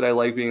things that I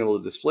like being able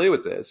to display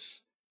with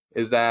this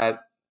is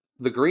that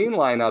the green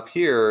line up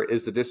here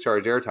is the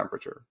discharge air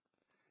temperature.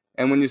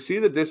 And when you see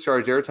the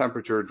discharge air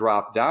temperature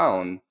drop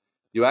down,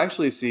 you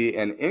actually see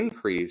an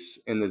increase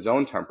in the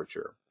zone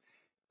temperature.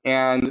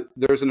 And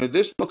there's an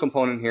additional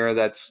component here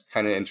that's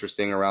kind of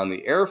interesting around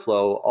the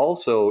airflow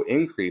also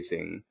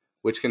increasing,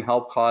 which can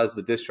help cause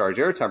the discharge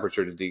air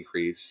temperature to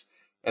decrease.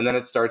 And then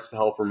it starts to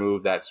help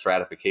remove that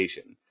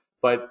stratification.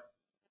 But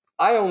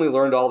I only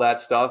learned all that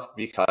stuff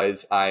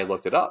because I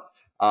looked it up.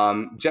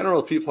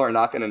 General people are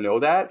not going to know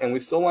that, and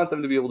we still want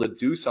them to be able to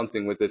do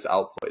something with this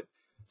output.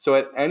 So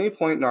at any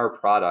point in our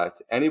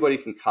product, anybody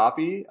can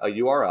copy a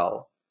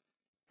URL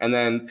and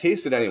then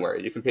paste it anywhere.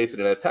 You can paste it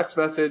in a text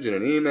message, in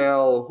an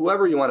email,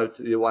 whoever you want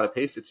to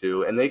paste it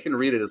to, and they can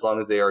read it as long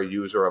as they are a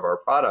user of our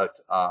product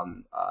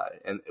and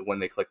when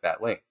they click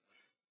that link.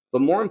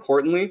 But more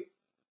importantly,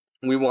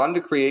 we wanted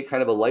to create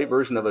kind of a light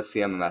version of a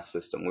CMMS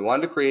system. We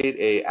wanted to create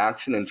a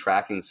action and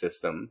tracking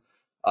system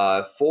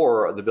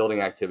for the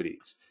building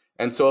activities.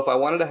 And so if I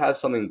wanted to have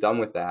something done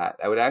with that,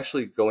 I would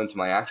actually go into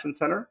my action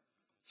center,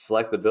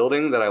 select the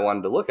building that I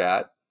wanted to look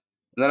at,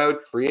 and then I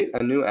would create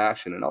a new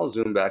action. And I'll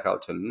zoom back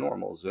out to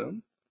normal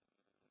zoom.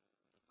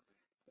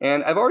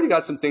 And I've already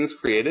got some things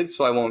created,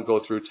 so I won't go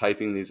through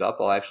typing these up.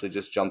 I'll actually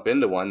just jump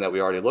into one that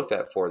we already looked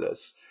at for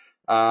this.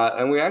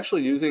 And we're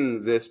actually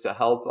using this to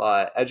help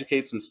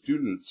educate some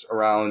students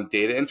around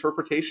data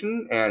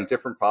interpretation and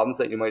different problems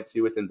that you might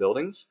see within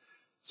buildings.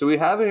 So we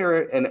have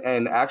here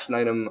an action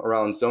item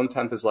around zone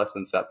temp is less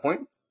than set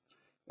point.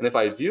 And if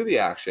I view the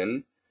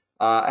action,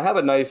 I have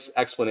a nice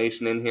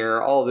explanation in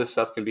here. All of this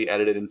stuff can be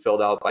edited and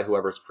filled out by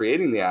whoever's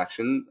creating the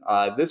action.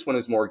 This one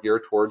is more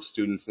geared towards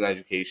students in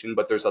education,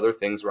 but there's other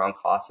things around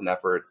cost and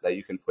effort that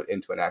you can put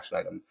into an action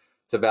item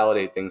to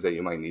validate things that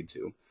you might need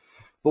to.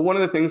 But one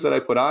of the things that I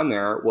put on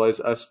there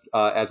was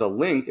as a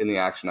link in the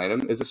action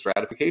item is a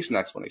stratification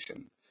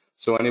explanation.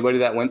 So anybody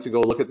that went to go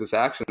look at this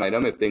action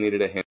item, if they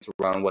needed a hint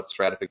around what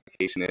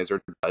stratification is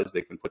or does,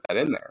 they can put that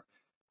in there.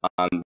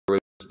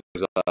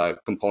 There's a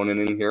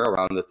component in here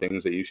around the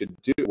things that you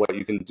should do, what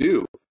you can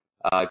do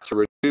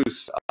to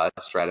reduce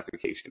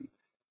stratification.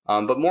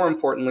 But more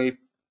importantly,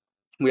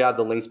 we have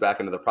the links back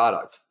into the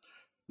product.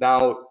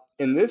 Now,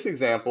 in this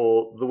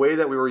example, the way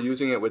that we were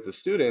using it with the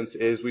students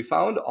is we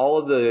found all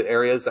of the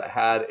areas that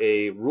had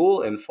a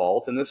rule in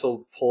fault, and this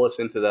will pull us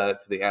into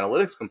the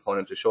analytics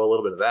component to show a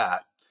little bit of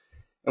that.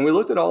 And we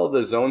looked at all of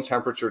the zone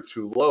temperature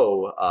too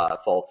low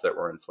faults that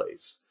were in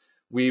place.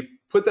 We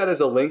put that as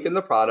a link in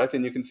the product,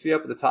 and you can see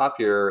up at the top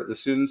here, the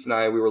students and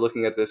I, we were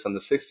looking at this on the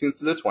 16th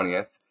to the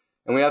 20th,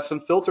 and we have some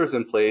filters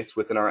in place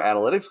within our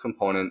analytics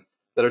component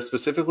that are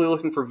specifically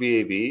looking for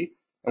VAV,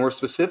 and we're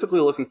specifically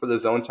looking for the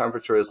zone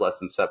temperature is less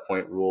than set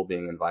point rule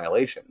being in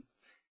violation.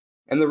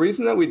 And the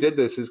reason that we did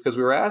this is because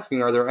we were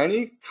asking, are there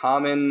any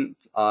common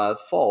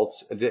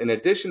faults in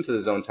addition to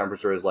the zone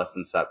temperature is less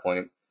than set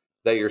point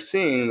that you're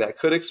seeing that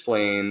could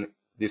explain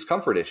these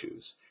comfort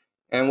issues?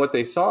 And what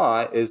they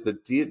saw is the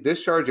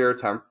discharge air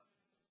temp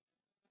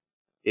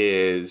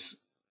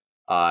is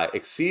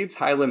exceeds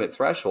high limit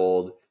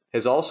threshold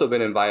has also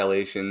been in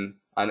violation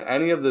on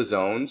any of the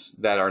zones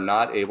that are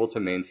not able to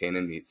maintain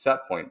and meet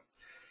set point.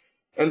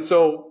 And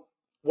so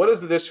what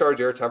does the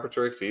discharge air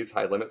temperature exceeds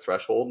high limit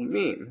threshold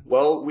mean?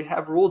 Well, we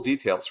have rule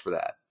details for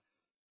that.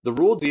 The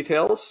rule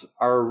details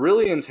are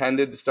really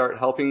intended to start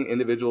helping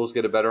individuals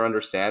get a better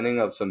understanding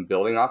of some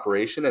building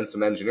operation and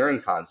some engineering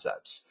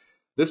concepts.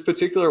 This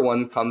particular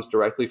one comes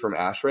directly from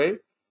ASHRAE,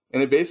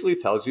 and it basically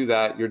tells you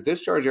that your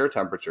discharge air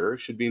temperature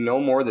should be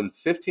no more than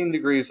 15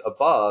 degrees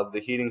above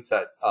the heating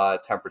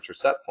temperature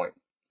set point.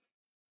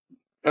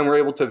 And we're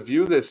able to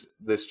view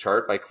this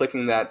chart by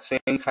clicking that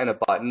same kind of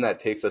button that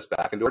takes us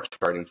back into our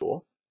charting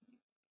tool.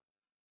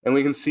 And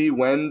we can see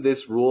when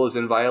this rule is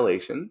in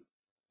violation.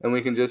 And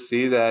we can just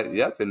see that,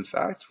 yep, in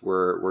fact,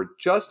 we're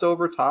just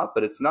over top,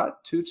 but it's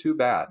not too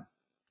bad.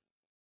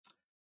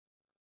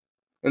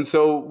 And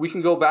so we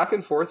can go back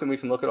and forth and we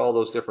can look at all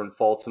those different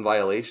faults and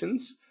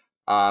violations.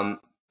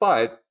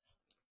 But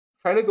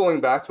kind of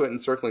going back to it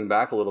and circling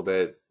back a little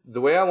bit,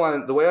 the way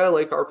I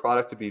like our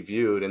product to be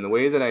viewed and the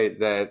way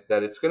that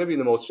it's going to be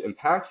the most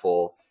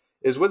impactful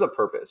is with a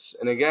purpose.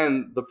 And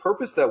again, the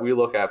purpose that we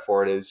look at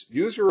for it is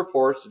use your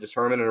reports to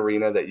determine an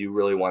arena that you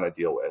really want to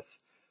deal with.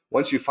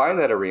 Once you find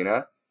that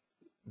arena,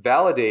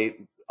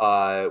 validate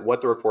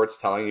what the report's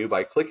telling you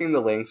by clicking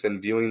the links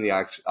and viewing the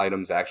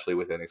items actually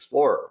within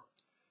Explorer.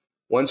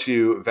 Once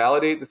you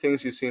validate the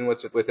things you've seen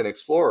within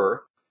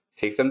Explorer,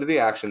 take them to the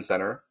Action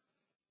Center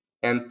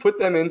and put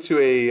them into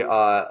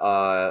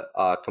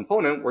a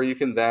component where you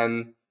can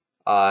then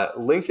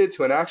link it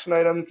to an action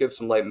item, give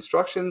some light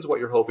instructions, what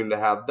you're hoping to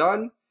have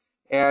done,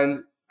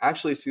 and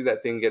actually see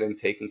that thing getting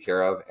taken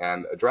care of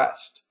and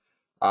addressed.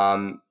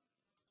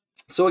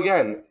 So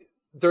again,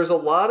 there's a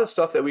lot of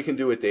stuff that we can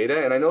do with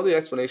data, and I know the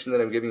explanation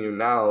that I'm giving you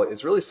now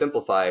is really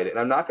simplified, and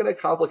I'm not going to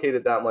complicate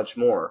it that much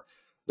more.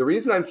 The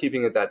reason I'm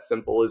keeping it that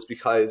simple is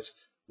because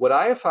what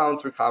I have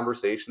found through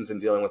conversations and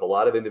dealing with a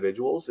lot of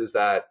individuals is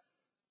that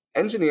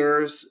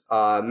engineers,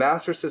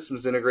 master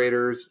systems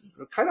integrators,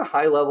 kind of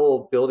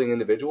high-level building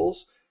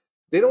individuals,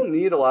 they don't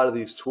need a lot of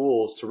these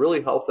tools to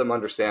really help them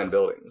understand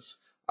buildings.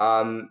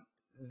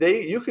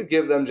 You could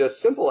give them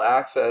just simple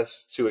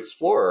access to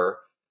Explorer,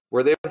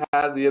 where they would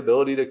have the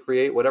ability to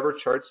create whatever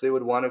charts they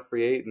would want to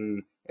create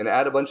and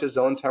add a bunch of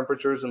zone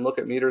temperatures and look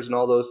at meters and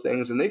all those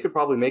things, and they could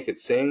probably make it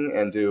sing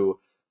and do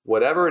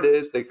whatever it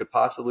is they could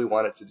possibly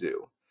want it to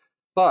do.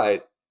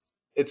 But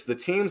it's the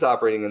teams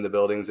operating in the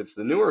buildings, it's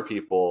the newer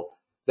people,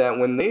 that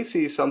when they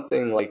see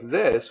something like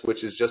this,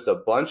 which is just a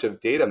bunch of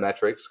data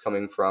metrics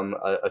coming from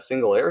a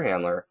single air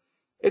handler,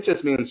 it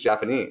just means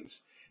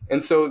Japanese.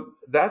 And so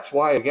that's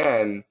why,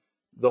 again,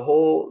 the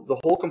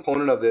whole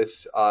component of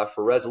this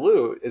for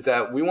Resolute is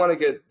that we want to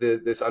get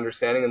this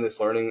understanding and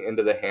this learning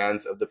into the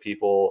hands of the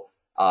people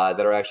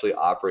that are actually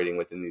operating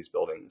within these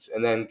buildings,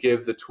 and then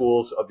give the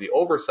tools of the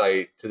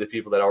oversight to the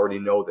people that already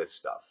know this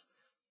stuff.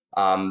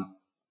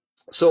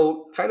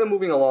 So kind of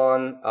moving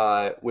along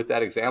with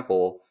that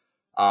example,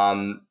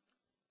 I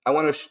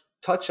want to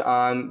touch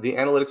on the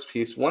analytics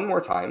piece one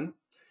more time,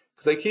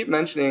 because I keep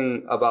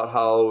mentioning about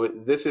how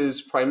this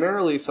is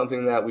primarily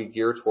something that we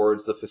gear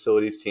towards the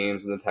facilities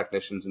teams and the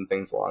technicians and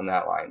things along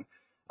that line.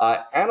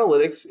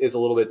 Analytics is a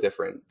little bit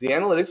different. The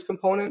analytics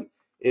component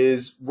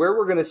is where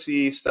we're going to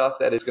see stuff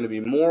that is going to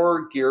be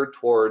more geared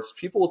towards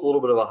people with a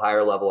little bit of a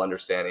higher level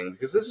understanding,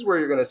 because this is where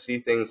you're going to see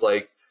things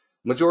like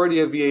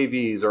majority of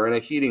VAVs are in a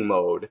heating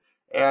mode.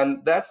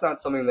 And that's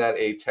not something that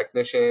a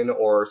technician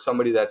or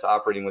somebody that's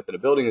operating within a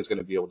building is going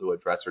to be able to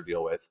address or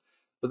deal with.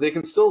 But they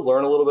can still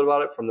learn a little bit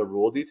about it from the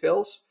rule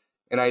details.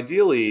 And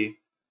ideally,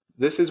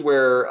 This is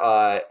where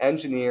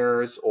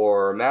engineers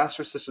or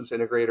master systems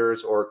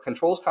integrators or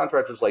controls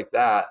contractors like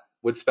that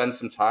would spend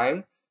some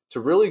time to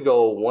really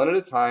go one at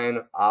a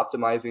time,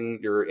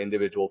 optimizing your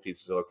individual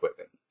pieces of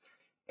equipment.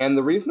 And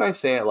the reason I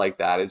say it like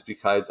that is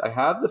because I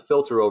have the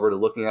filter over to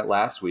looking at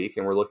last week,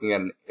 and we're looking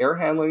at an air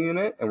handling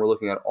unit, and we're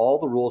looking at all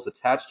the rules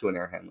attached to an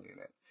air handling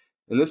unit.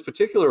 In this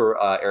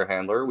particular air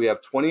handler, we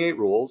have 28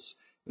 rules,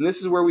 and this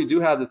is where we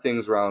do have the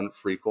things around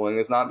free cooling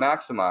is not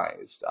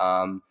maximized.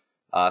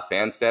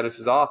 Fan status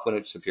is off when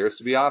it appears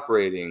to be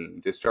operating.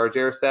 Discharge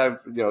air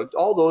status,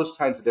 all those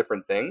kinds of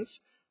different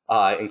things,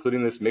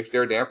 including this mixed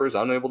air damper is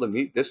unable to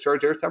meet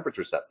discharge air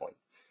temperature set point.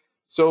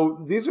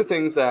 So these are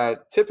things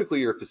that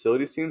typically your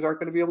facilities teams aren't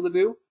going to be able to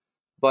do,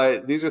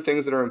 but these are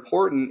things that are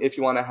important if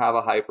you want to have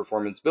a high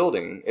performance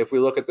building. If we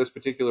look at this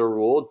particular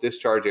rule,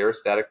 discharge air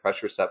static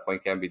pressure set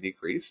point can be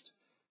decreased.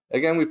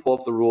 Again, we pull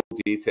up the rule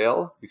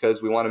detail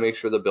because we want to make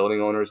sure the building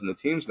owners and the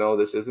teams know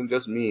this isn't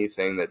just me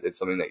saying that it's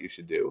something that you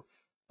should do,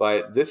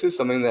 but this is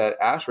something that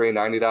ASHRAE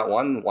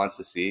 90.1 wants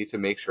to see to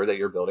make sure that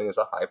your building is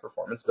a high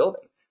performance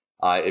building.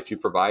 If you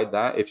provide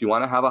that, if you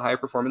want to have a high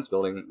performance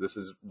building, this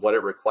is what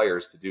it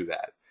requires to do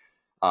that.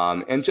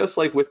 And just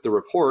like with the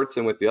reports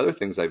and with the other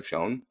things I've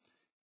shown,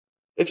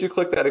 if you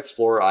click that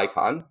Explorer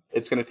icon,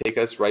 it's going to take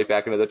us right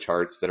back into the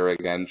charts that are,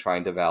 again,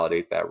 trying to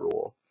validate that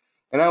rule.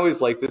 And I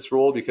always like this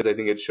rule because I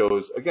think it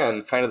shows,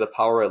 again, kind of the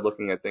power at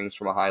looking at things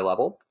from a high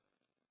level.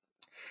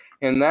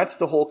 And that's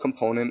the whole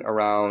component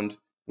around,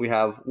 we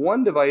have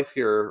one device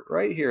here,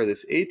 right here,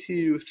 this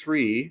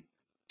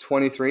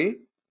ATU323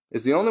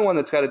 is the only one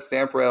that's got its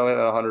damper at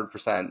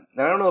 100%. And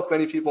I don't know if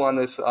many people on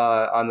this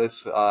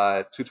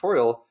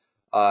tutorial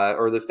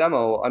or this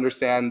demo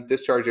understand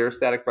discharge air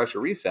static pressure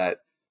reset.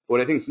 But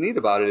what I think is neat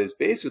about it is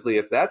basically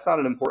if that's not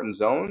an important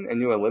zone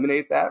and you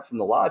eliminate that from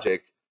the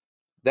logic,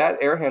 that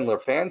air handler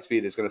fan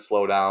speed is going to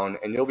slow down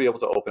and you'll be able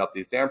to open up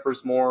these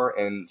dampers more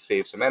and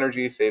save some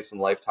energy, save some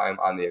lifetime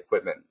on the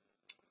equipment.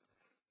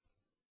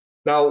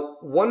 Now,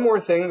 one more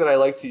thing that I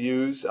like to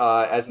use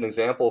as an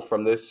example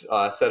from this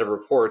set of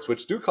reports,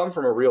 which do come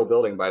from a real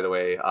building, by the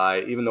way,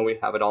 even though we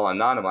have it all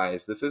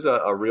anonymized, this is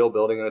a real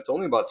building and it's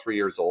only about 3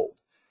 years old.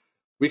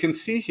 We can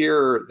see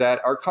here that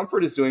our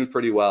comfort is doing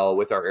pretty well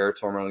with our air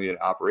terminal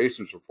unit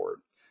operations report.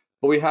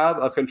 But we have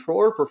a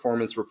controller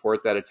performance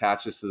report that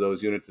attaches to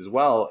those units as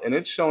well, and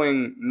it's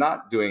showing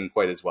not doing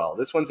quite as well.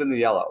 This one's in the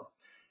yellow.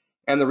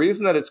 And the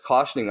reason that it's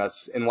cautioning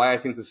us and why I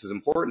think this is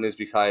important is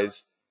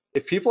because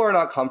if people are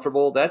not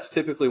comfortable, that's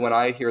typically when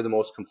I hear the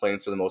most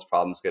complaints or the most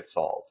problems get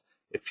solved.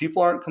 If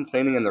people aren't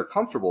complaining and they're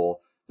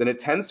comfortable, then it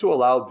tends to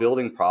allow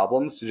building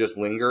problems to just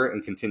linger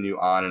and continue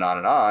on and on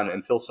and on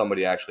until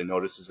somebody actually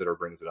notices it or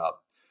brings it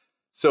up.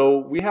 So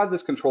we have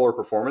this controller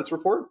performance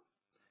report.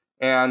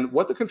 And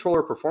what the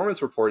controller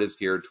performance report is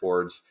geared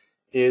towards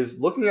is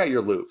looking at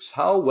your loops.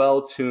 How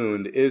well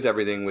tuned is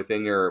everything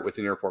within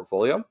your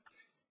portfolio?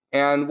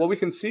 And what we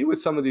can see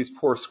with some of these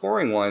poor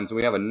scoring ones, and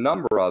we have a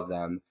number of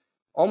them,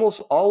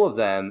 almost all of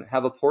them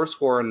have a poor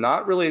score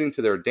not relating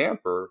to their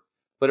damper,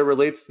 but it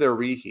relates to their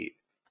reheat.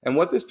 And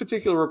what this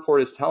particular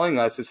report is telling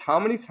us is how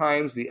many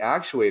times the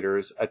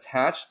actuators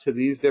attached to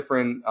these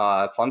different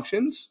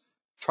functions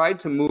tried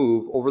to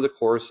move over the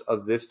course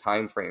of this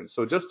time frame.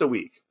 So just a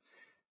week.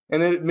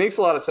 And it makes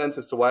a lot of sense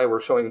as to why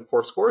we're showing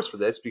poor scores for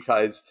this,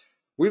 because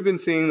we've been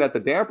seeing that the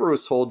damper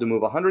was told to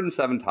move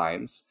 107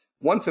 times.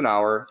 Once an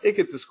hour, it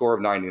gets a score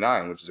of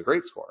 99, which is a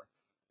great score.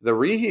 The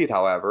reheat,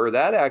 however,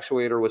 that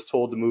actuator was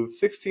told to move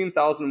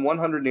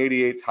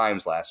 16,188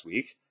 times last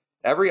week.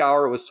 Every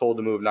hour it was told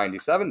to move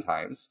 97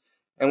 times.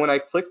 And when I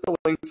click the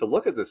link to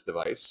look at this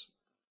device,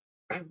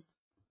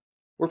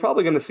 we're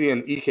probably going to see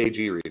an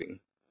EKG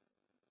reading.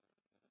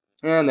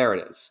 And there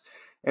it is.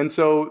 And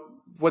so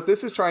what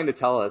this is trying to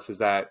tell us is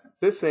that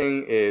this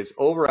thing is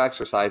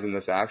over-exercising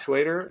this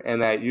actuator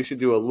and that you should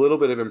do a little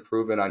bit of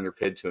improvement on your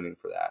PID tuning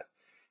for that.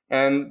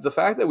 And the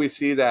fact that we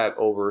see that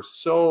over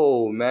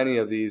so many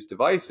of these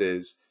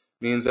devices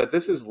means that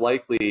this is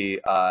likely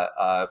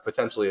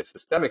potentially a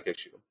systemic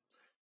issue.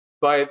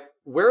 But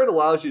where it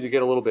allows you to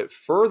get a little bit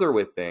further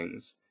with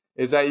things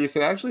is that you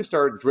can actually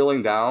start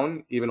drilling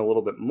down even a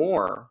little bit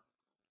more.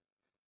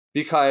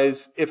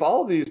 Because if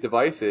all of these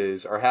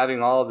devices are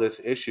having all of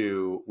this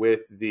issue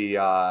with the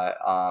hot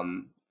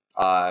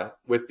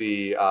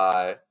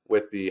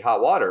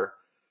water,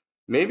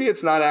 maybe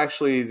it's not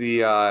actually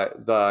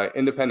the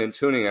independent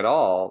tuning at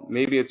all.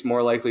 Maybe it's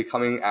more likely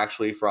coming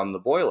actually from the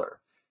boiler.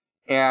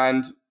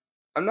 And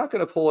I'm not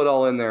going to pull it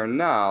all in there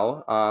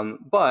now,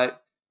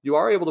 but you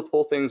are able to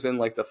pull things in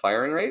like the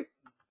firing rate.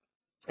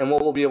 And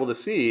what we'll be able to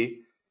see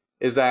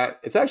is that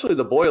it's actually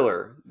the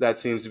boiler that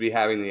seems to be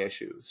having the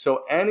issue.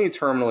 So any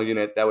terminal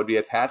unit that would be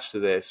attached to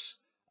this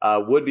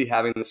would be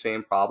having the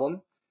same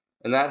problem.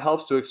 And that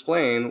helps to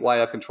explain why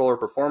a controller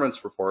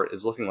performance report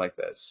is looking like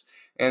this.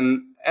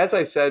 And as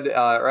I said,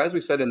 or as we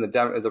said in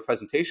the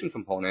presentation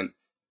component,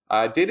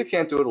 data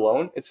can't do it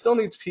alone. It still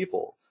needs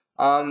people.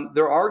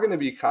 There are going to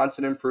be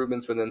constant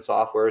improvements within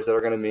softwares that are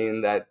going to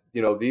mean that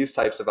these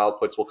types of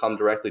outputs will come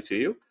directly to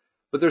you.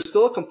 but there's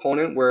still a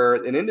component where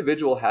an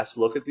individual has to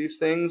look at these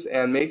things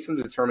and make some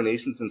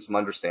determinations and some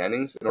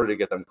understandings in order to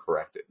get them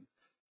corrected.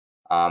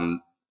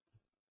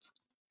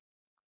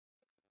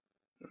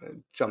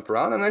 Jump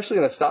around. I'm actually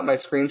going to stop my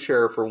screen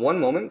share for one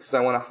moment because I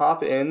want to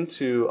hop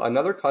into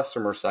another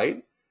customer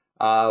site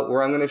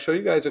where I'm going to show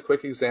you guys a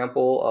quick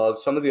example of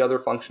some of the other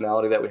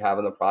functionality that we have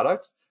in the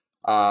product.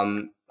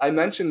 I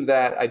mentioned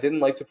that I didn't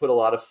like to put a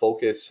lot of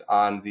focus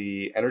on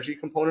the energy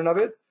component of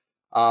it,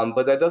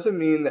 but that doesn't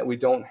mean that we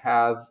don't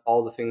have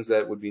all the things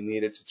that would be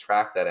needed to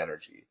track that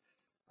energy.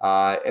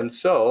 And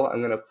so I'm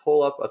going to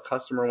pull up a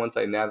customer once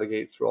I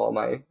navigate through all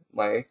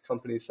my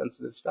company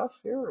sensitive stuff.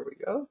 Here we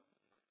go.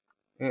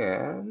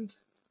 And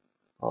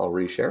I'll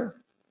reshare.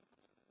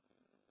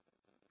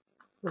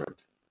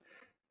 Perfect.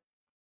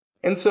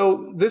 And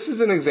so this is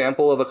an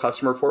example of a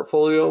customer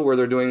portfolio where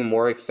they're doing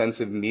more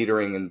extensive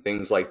metering and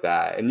things like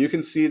that. And you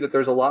can see that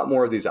there's a lot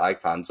more of these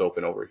icons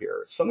open over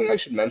here. Something I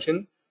should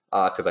mention,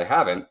 because I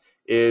haven't,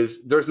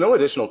 is there's no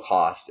additional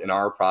cost in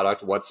our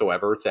product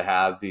whatsoever to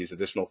have these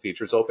additional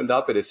features opened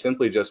up. It is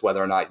simply just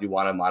whether or not you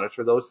want to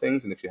monitor those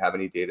things and if you have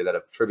any data that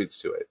attributes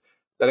to it.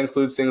 That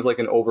includes things like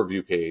an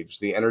overview page,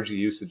 the energy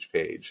usage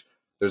page.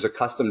 There's a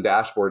custom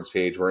dashboards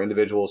page where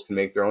individuals can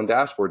make their own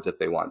dashboards if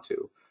they want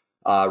to.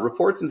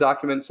 Reports and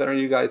Document Center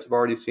you guys have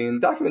already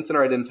seen. Document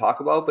Center I didn't talk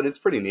about, but it's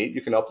pretty neat.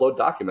 You can upload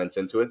documents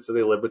into it so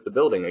they live with the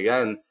building.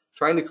 Again,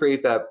 trying to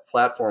create that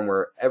platform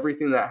where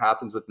everything that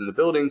happens within the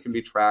building can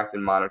be tracked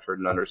and monitored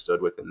and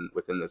understood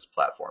within this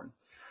platform.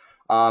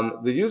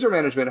 The user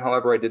management,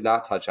 however, I did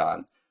not touch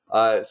on.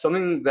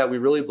 Something that we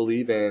really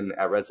believe in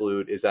at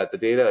Resolute is that the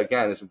data,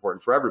 again, is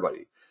important for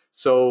everybody.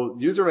 So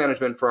user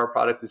management for our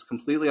product is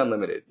completely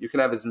unlimited. You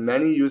can have as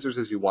many users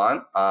as you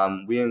want.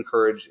 We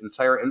encourage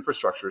entire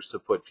infrastructures to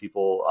put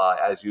people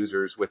as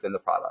users within the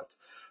product.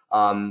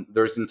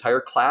 There's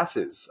entire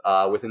classes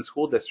within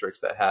school districts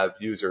that have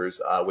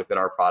users within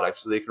our product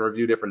so they can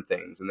review different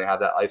things, and they have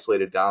that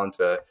isolated down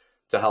to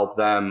help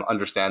them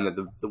understand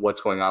that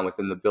what's going on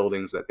within the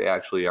buildings that they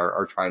actually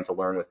are trying to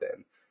learn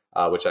within,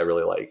 which I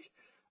really like.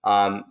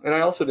 And I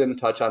also didn't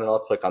touch on it. I'll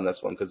click on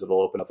this one because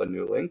it'll open up a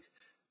new link.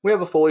 We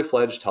have a fully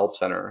fledged help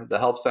center. The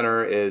help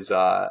center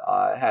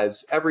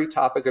has every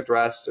topic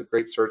addressed, a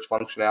great search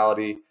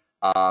functionality,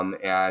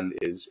 and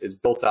is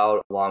built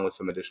out along with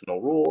some additional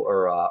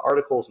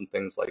articles and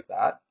things like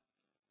that.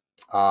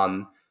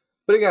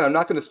 But again, I'm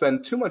not going to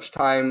spend too much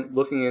time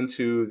looking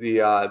into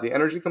the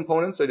energy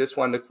components. I just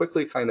wanted to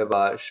quickly kind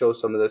of show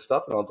some of this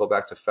stuff, and I'll go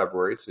back to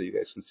February so you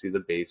guys can see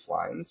the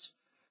baselines.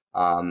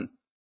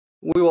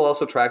 We will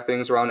also track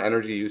things around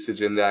energy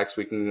usage index.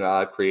 We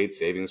can create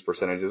savings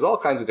percentages, all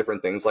kinds of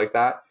different things like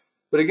that.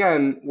 But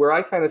again, where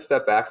I kind of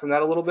step back from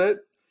that a little bit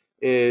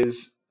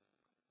is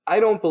I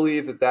don't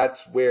believe that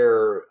that's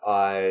where,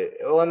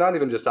 well, not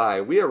even just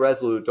we at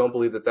Resolute don't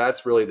believe that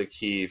that's really the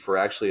key for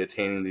actually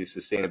attaining these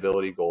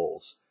sustainability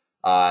goals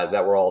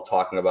that we're all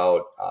talking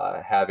about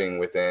having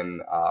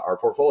within our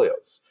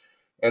portfolios.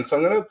 And so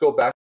I'm going to go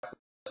back to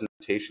the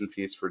presentation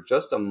piece for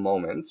just a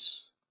moment,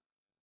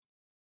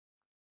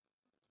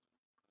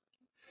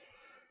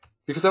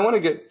 because I want to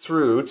get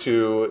through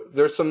to,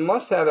 there's some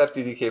must-have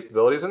FDD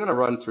capabilities. I'm going to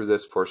run through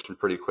this portion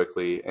pretty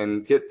quickly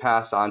and get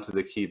past on to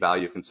the key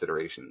value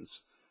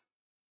considerations.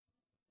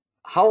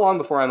 How long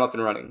before I'm up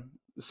and running?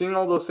 Seeing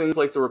all those things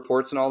like the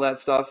reports and all that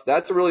stuff,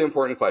 that's a really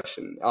important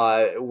question.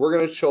 We're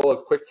going to show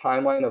a quick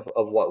timeline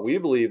of what we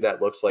believe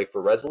that looks like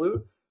for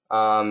Resolute,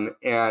 and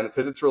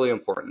because it's really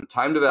important.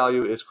 Time to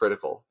value is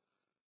critical.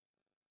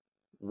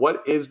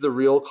 What is the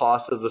real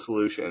cost of the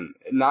solution?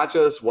 Not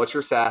just what's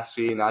your SaaS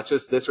fee, not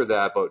just this or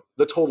that, but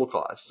the total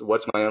cost.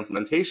 What's my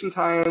implementation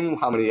time?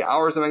 How many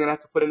hours am I going to have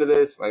to put into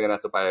this? Am I going to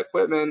have to buy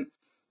equipment?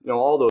 You know,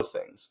 all those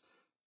things.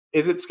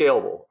 Is it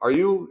scalable? Are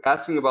you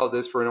asking about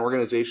this for an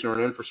organization or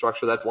an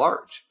infrastructure that's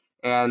large?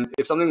 And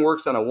if something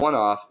works on a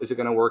one-off, is it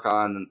going to work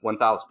on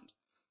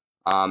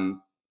 1,000?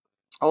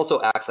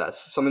 Also, access,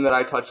 something that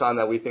I touched on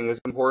that we think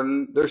is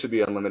important. There should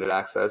be unlimited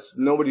access.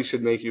 Nobody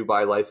should make you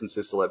buy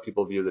licenses to let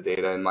people view the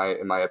data, in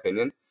my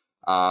opinion.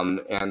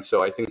 And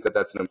so I think that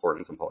that's an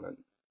important component.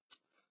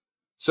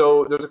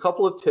 So there's a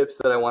couple of tips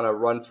that I want to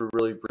run through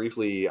really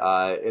briefly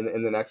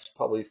in the next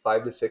probably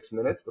 5 to 6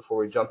 minutes before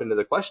we jump into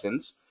the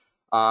questions.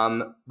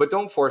 But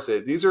don't force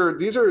it. These are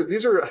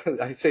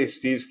I say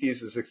Steve's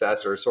keys to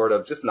success, or sort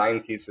of just 9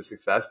 keys to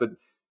success, but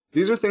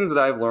these are things that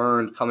I've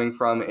learned coming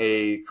from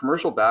a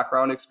commercial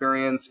background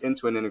experience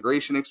into an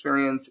integration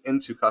experience,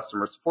 into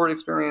customer support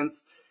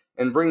experience,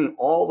 and bringing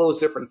all those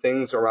different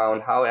things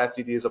around how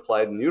FDD is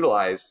applied and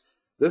utilized.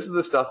 This is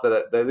the stuff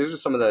that these are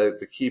some of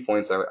the key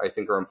points I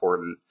think are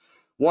important.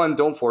 One,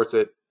 don't force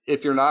it.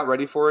 If you're not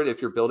ready for it,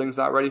 if your building's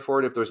not ready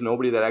for it, if there's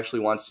nobody that actually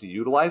wants to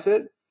utilize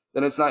it,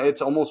 then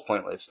it's almost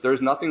pointless.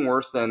 There's nothing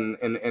worse than,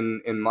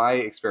 in my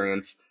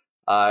experience,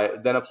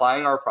 than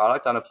applying our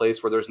product on a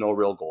place where there's no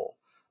real goal.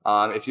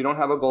 If you don't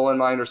have a goal in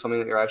mind or something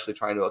that you're actually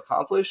trying to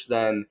accomplish,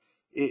 then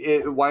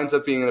it winds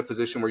up being in a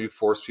position where you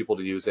force people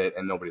to use it,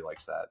 and nobody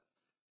likes that.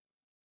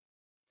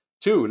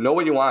 2, know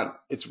what you want.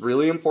 It's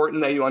really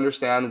important that you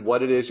understand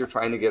what it is you're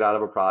trying to get out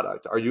of a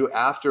product. Are you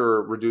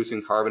after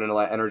reducing carbon and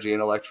energy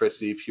and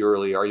electricity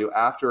purely? Are you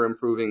after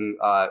improving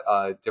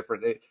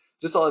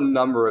just a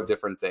number of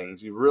different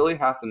things? You really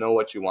have to know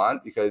what you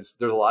want, because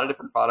there's a lot of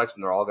different products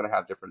and they're all going to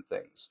have different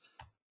things.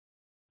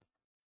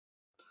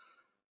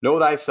 Know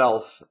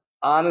thyself.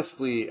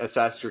 Honestly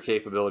assess your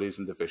capabilities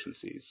and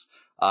deficiencies.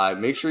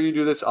 Make sure you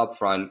do this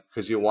upfront,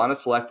 because you want to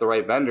select the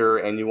right vendor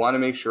and you want to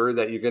make sure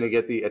that you're going to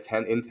get the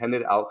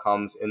intended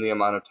outcomes in the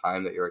amount of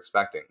time that you're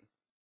expecting.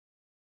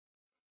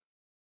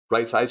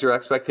 Right size your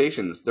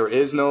expectations. There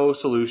is no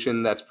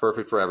solution that's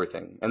perfect for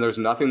everything, and there's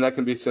nothing that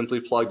can be simply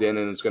plugged in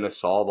and is going to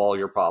solve all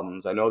your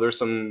problems. I know there's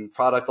some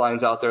product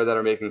lines out there that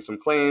are making some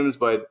claims,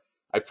 but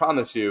I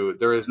promise you,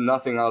 there is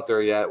nothing out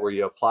there yet where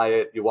you apply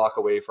it, you walk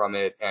away from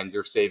it, and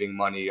you're saving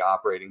money,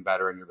 operating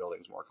better, and your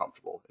building's more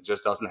comfortable. It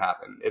just doesn't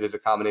happen. It is a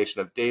combination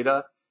of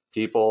data,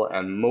 people,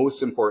 and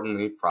most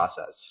importantly,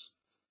 process.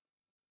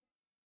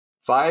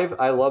 5,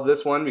 I love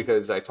this one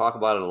because I talk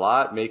about it a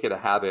lot. Make it a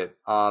habit.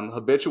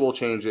 Habitual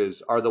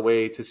changes are the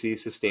way to see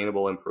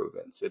sustainable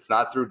improvements. It's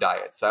not through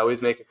diets. I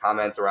always make a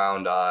comment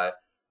around,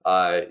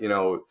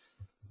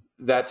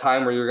 that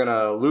time where you're going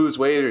to lose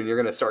weight and you're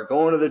going to start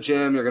going to the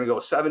gym. You're going to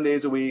go 7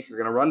 days a week. You're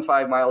going to run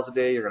 5 miles a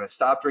day. You're going to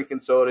stop drinking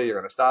soda. You're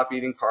going to stop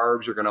eating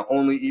carbs. You're going to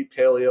only eat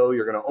paleo.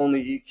 You're going to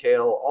only eat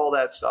kale, all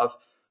that stuff.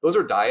 Those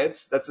are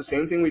diets. That's the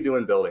same thing we do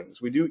in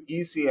buildings. We do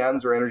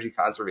ECMs, or energy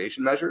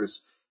conservation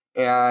measures,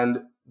 and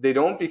they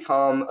don't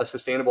become a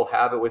sustainable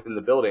habit within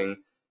the building.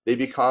 They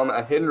become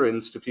a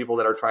hindrance to people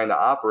that are trying to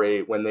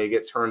operate when they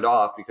get turned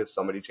off because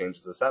somebody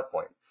changes the set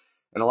point.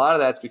 And a lot of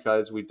that's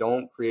because we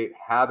don't create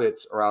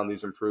habits around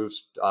these improved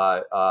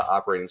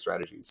operating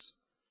strategies.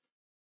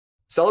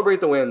 Celebrate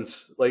the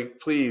wins.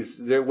 Like,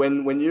 please,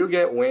 when you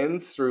get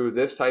wins through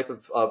this type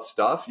of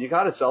stuff, you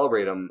got to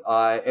celebrate them.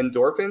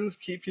 Endorphins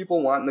keep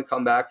people wanting to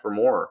come back for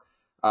more.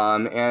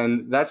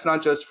 And that's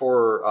not just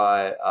for,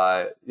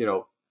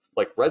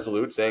 like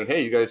Resolute saying,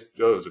 hey, you guys,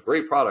 it was a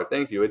great product,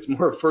 thank you. It's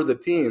more for the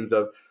teams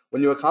of,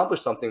 when you accomplish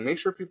something, make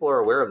sure people are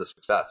aware of the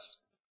success.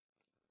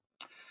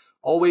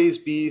 Always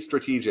be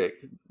strategic.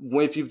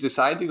 If you've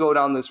decided to go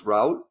down this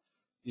route,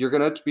 you're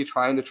going to be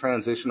trying to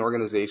transition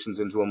organizations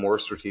into a more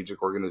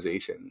strategic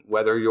organization.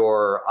 Whether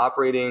you're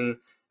operating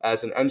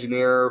as an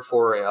engineer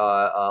for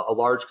a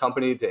large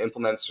company to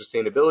implement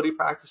sustainability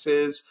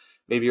practices,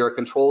 maybe you're a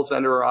controls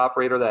vendor or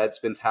operator that's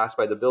been tasked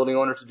by the building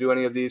owner to do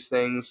any of these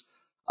things,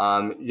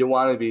 you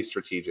want to be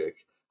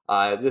strategic.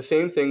 The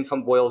same thing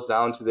boils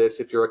down to this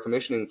if you're a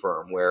commissioning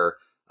firm, where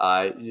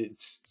you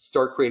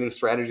start creating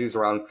strategies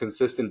around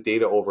consistent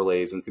data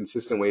overlays and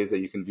consistent ways that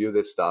you can view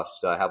this stuff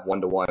to have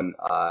one-to-one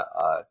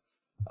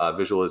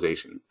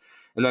visualization.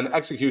 And then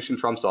execution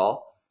trumps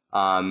all.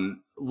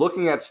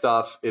 Looking at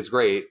stuff is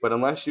great, but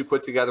unless you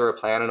put together a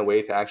plan and a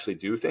way to actually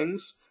do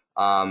things,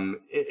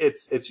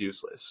 it's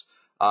useless.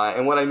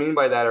 And what I mean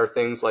by that are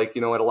things like,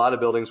 at a lot of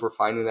buildings, we're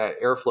finding that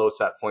airflow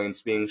set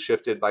points being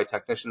shifted by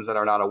technicians that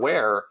are not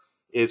aware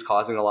is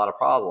causing a lot of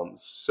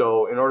problems.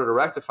 So in order to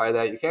rectify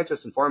that, you can't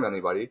just inform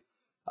anybody.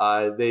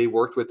 They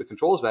worked with the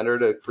controls vendor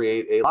to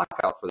create a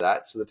lockout for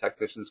that so the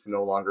technicians can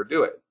no longer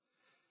do it.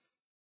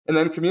 And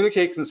then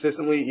communicate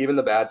consistently, even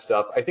the bad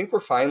stuff. I think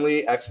we're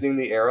finally exiting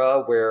the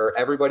era where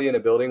everybody in a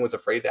building was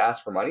afraid to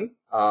ask for money,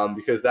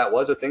 because that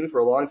was a thing for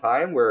a long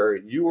time, where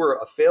you were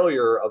a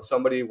failure of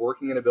somebody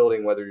working in a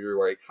building, whether you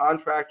were a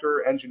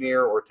contractor,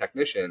 engineer, or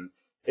technician,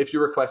 if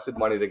you requested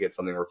money to get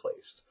something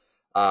replaced.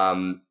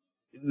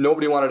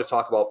 Nobody wanted to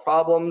talk about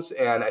problems,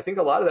 and I think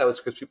a lot of that was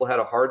because people had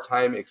a hard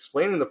time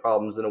explaining the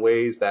problems in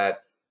ways that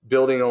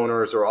building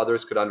owners or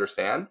others could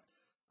understand.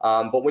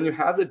 But when you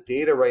have the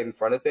data right in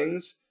front of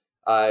things,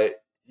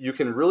 you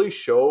can really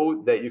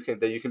show that you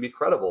can be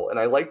credible. And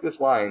I like this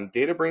line: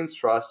 data breeds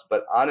trust,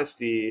 but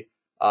honesty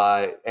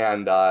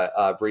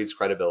breeds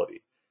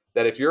credibility.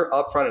 That if you're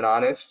upfront and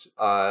honest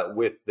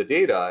with the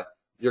data,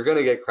 you're going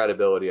to get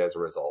credibility as a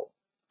result.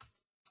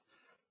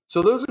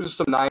 So those are just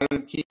some 9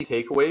 key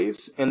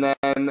takeaways. And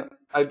then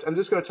I'm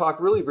just going to talk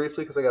really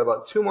briefly, because I got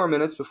about 2 more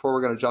minutes before we're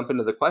going to jump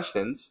into the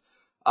questions.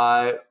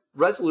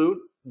 Resolute,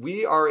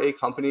 we are a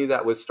company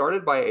that was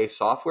started by a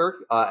software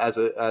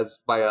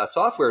by a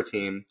software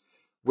team,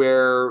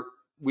 where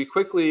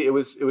it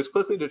was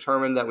quickly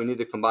determined that we need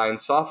to combine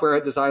software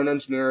design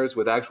engineers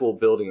with actual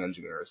building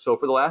engineers. So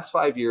for the last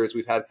 5 years,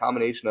 we've had a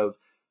combination of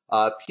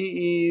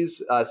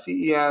PEs,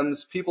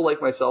 CEMs, people like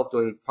myself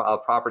doing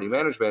property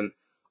management,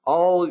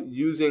 all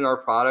using our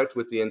product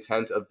with the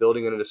intent of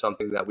building it into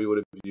something that we would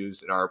have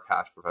used in our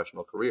past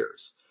professional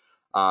careers.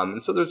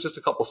 And so there's just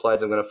a couple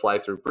slides I'm going to fly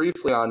through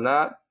briefly on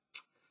that.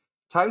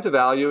 Time to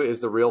value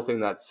is the real thing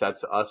that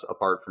sets us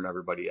apart from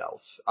everybody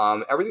else.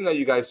 Everything that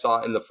you guys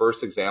saw in the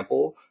first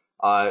example,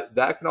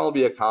 that can all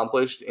be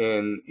accomplished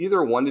in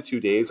either 1 to 2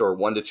 days or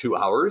 1 to 2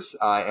 hours,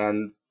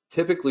 and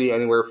typically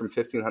anywhere from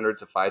 $1,500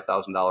 to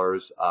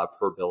 $5,000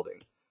 per building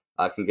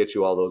can get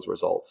you all those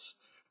results.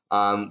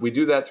 We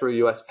do that through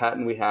a US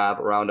patent we have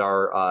around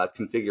our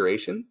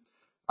configuration,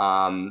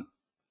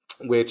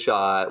 which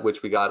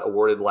we got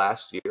awarded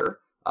last year.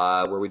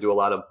 where we do a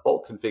lot of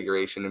bulk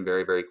configuration and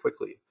very, very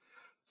quickly.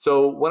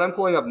 So what I'm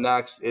pulling up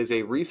next is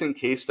a recent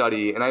case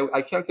study, and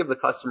I can't give the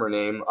customer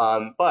name,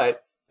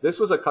 but this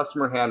was a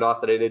customer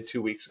handoff that I did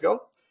 2 weeks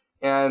ago.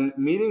 And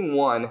meeting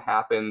one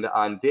happened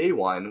on day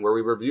one, where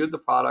we reviewed the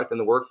product and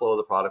the workflow of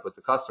the product with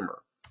the customer.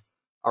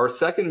 Our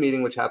second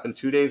meeting, which happened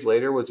 2 days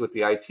later, was with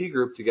the IT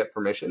group to get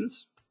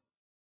permissions.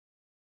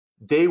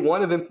 Day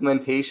one of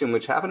implementation,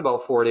 which happened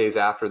about 4 days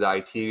after the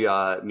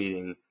IT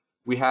meeting,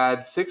 we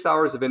had 6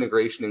 hours of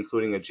integration,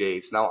 including a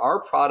JACE. Now, our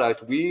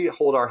product, we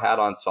hold our hat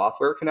on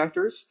software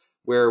connectors,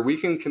 where we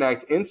can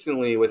connect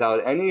instantly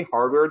without any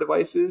hardware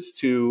devices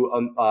to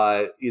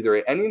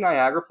either any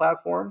Niagara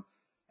platform,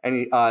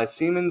 any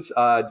Siemens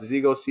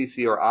Desigo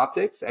CC or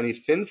Optics, any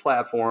Fin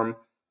platform,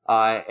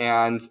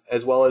 and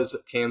as well as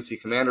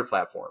KMC Commander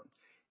platform.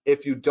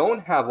 If you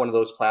don't have one of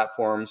those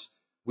platforms,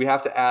 we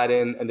have to add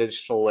in an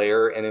additional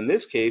layer. And in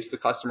this case, the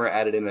customer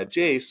added in a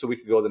JACE so we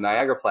could go to the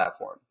Niagara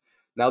platform.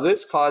 Now,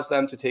 this caused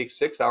them to take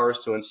 6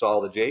 hours to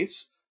install the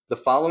JACE. The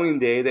following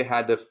day, they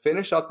had to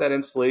finish up that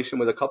installation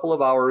with a couple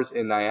of hours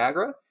in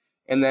Niagara.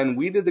 And then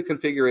we did the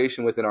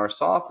configuration within our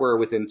software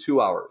within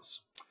 2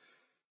 hours.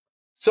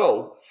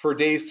 So for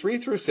days 3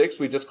 through 6,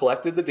 we just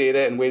collected the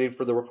data and waited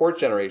for the report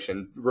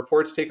generation.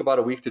 Reports take about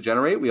a week to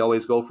generate. We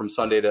always go from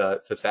Sunday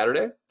to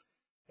Saturday.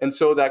 And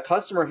so that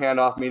customer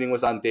handoff meeting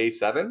was on day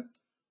 7,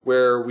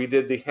 where we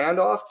did the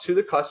handoff to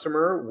the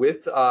customer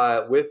with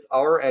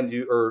our end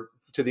user, or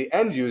to the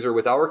end user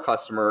with our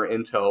customer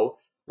in tow,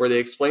 where they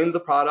explained the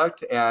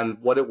product and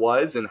what it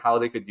was and how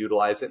they could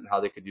utilize it and how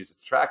they could use it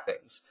to track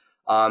things.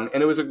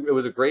 And it was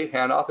a great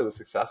handoff. It was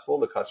successful.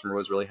 The customer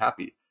was really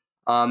happy.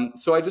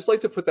 So I just like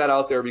to put that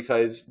out there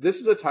because this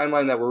is a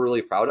timeline that we're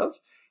really proud of.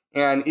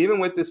 And even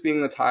with this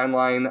being the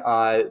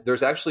timeline,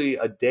 there's actually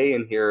a day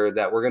in here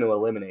that we're going to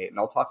eliminate. And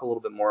I'll talk a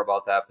little bit more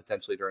about that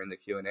potentially during the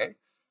Q&A.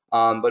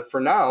 But for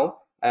now,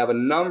 I have a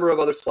number of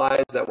other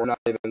slides that we're not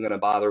even going to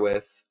bother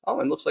with. Oh,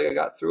 and looks like I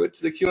got through it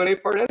to the Q&A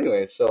part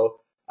anyway. So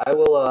I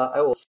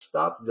will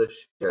stop the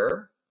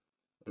share.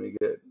 Let me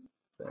get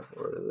back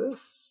over to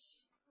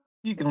this.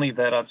 You can leave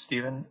that up,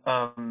 Stephen.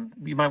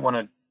 You might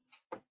want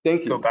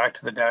to go back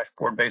to the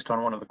dashboard based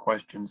on one of the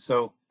questions.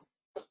 So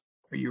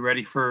are you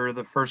ready for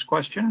the first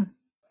question?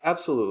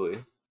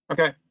 Absolutely.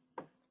 Okay.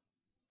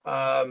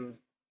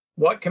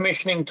 What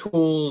commissioning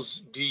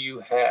tools do you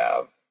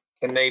have?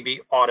 Can they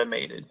be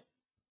automated?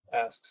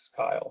 Asks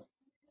Kyle.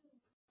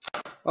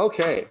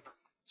 Okay.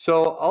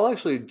 So I'll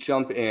actually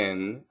jump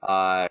in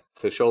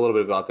to show a little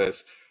bit about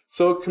this.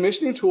 So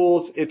commissioning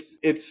tools,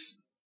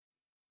 it's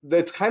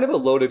kind of a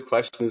loaded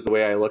question is the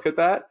way I look at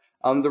that.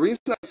 The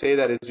reason I say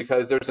that is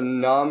because there's a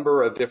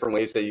number of different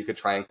ways that you could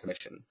try and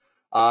commission.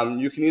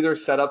 You can either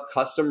set up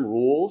custom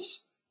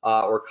rules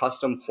or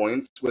custom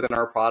points within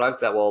our product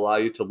that will allow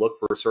you to look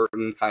for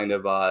certain kind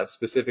of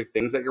specific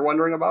things that you're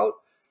wondering about.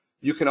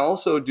 You can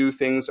also do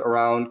things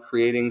around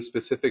creating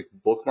specific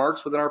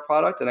bookmarks within our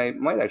product, and I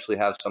might actually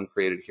have some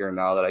created here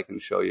now that I can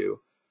show you.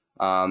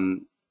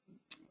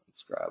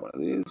 Let's grab one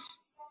of these.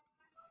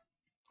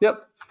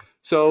 Yep.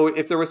 So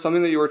if there was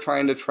something that you were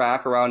trying to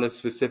track around a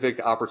specific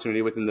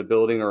opportunity within the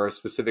building or a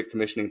specific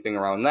commissioning thing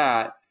around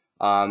that,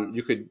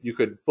 you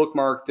could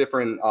bookmark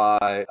different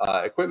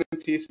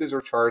equipment pieces or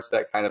charts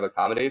that kind of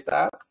accommodate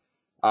that.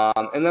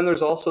 And then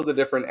there's also the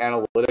different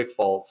analytic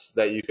faults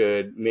that you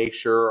could make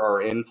sure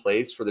are in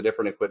place for the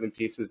different equipment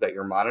pieces that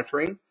you're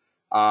monitoring.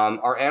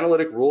 Our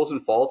analytic rules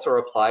and faults are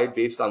applied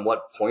based on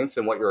what points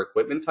and what your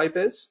equipment type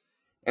is.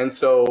 And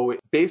so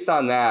based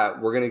on that,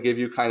 we're going to give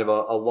you kind of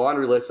a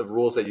laundry list of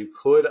rules that you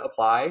could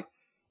apply.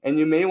 And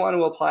you may want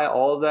to apply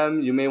all of them.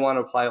 You may want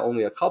to apply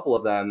only a couple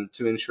of them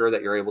to ensure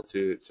that you're able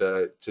to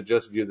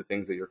just view the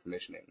things that you're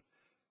commissioning.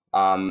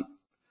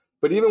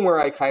 But even where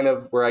I kind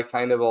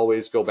of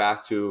always go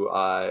back to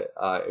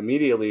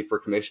immediately for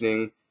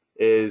commissioning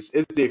is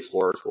the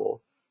Explorer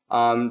tool.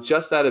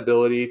 Just that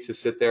ability to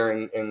sit there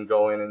and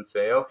go in and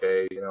say,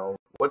 okay,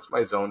 what's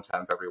my zone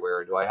temp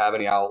everywhere? Do I have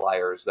any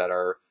outliers that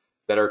are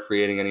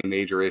creating any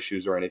major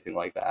issues or anything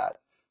like that?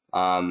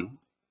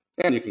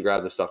 And you can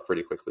grab this stuff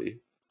pretty quickly,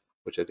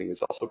 which I think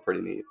is also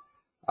pretty neat.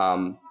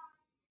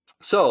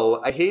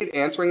 So I hate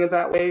answering it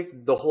that way.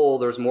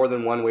 There's more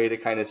than one way to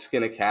kind of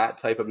skin a cat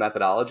type of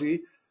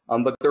methodology.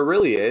 But there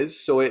really is.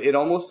 So it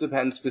almost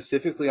depends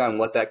specifically on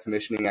what that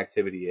commissioning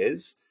activity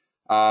is.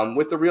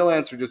 With the real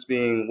answer just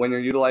being when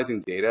you're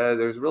utilizing data,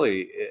 there's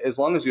really, as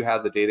long as you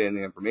have the data and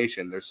the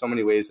information, there's so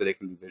many ways that it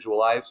can be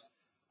visualized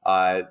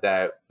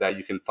that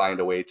you can find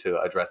a way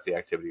to address the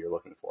activity you're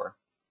looking for.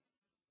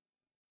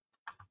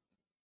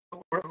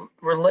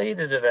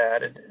 Related to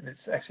that,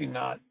 it's actually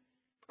not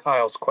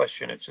Kyle's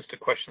question. It's just a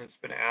question that's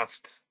been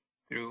asked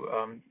through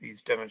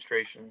these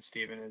demonstrations,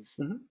 Stephen, is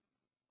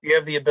you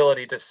have the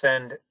ability to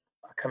send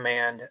a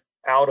command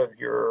out of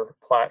your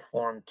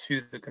platform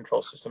to the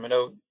control system. I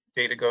know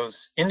data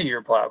goes into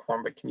your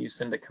platform, but can you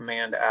send a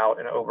command out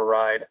and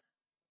override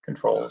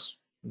controls?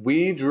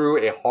 We drew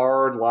a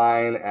hard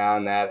line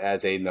on that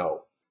as a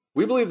no.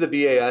 We believe the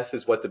BAS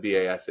is what the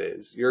BAS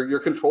is. Your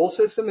control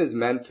system is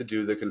meant to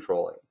do the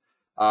controlling.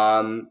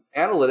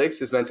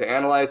 Analytics is meant to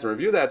analyze and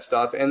review that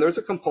stuff, and there's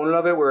a component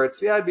of it where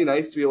it's, yeah, it'd be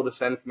nice to be able to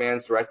send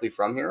commands directly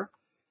from here,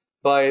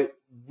 but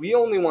we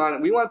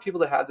want people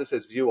to have this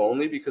as view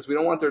only, because we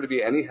don't want there to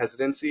be any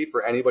hesitancy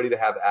for anybody to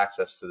have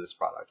access to this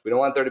product. We don't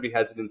want there to be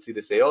hesitancy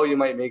to say, oh, you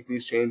might make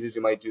these changes,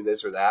 you might do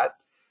this or that.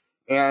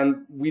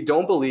 And we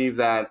don't believe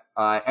that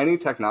any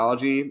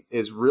technology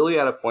is really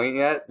at a point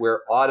yet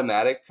where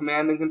automatic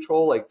command and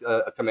control, like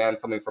a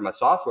command coming from a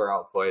software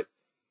output,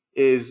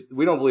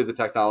 we don't believe the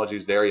technology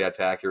is there yet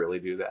to accurately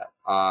do that.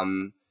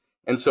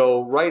 And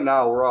so right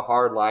now we're a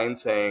hard line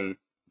saying,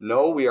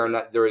 no, we are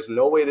not. There is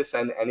no way to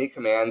send any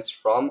commands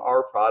from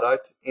our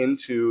product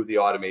into the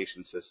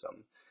automation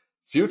system.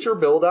 Future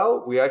build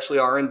out, we actually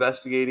are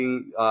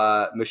investigating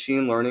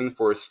machine learning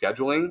for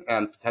scheduling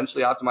and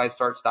potentially optimized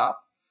start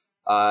stop.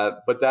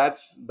 But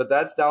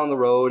that's down the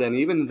road, and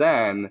even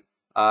then,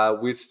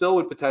 we still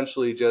would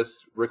potentially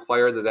just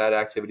require that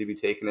activity be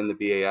taken in the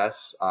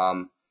BAS.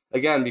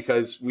 Again,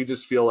 because we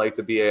just feel like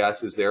the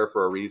BAS is there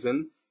for a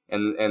reason,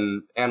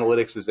 and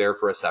analytics is there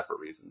for a separate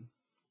reason.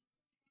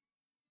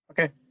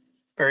 Okay,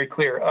 very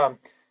clear.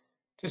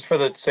 Just for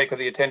the sake of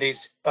the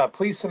attendees,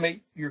 please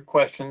submit your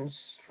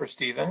questions for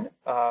Stephen.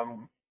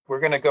 We're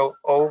going to go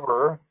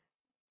over.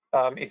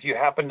 If you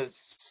happen to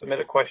submit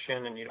a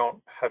question and you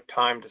don't have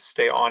time to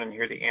stay on and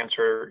hear the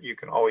answer, you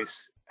can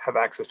always have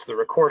access to the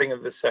recording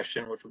of this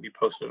session, which will be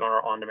posted on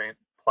our on-demand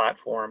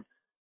platform.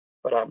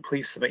 But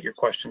please submit your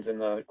questions in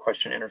the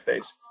question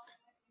interface.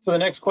 So the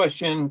next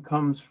question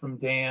comes from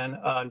Dan.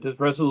 Does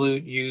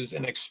Resolute use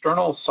an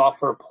external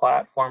software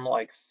platform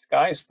like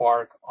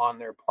SkySpark on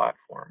their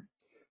platform?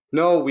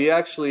 No, we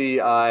actually,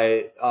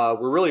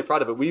 we're really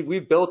proud of it.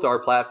 We've built our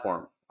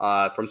platform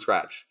from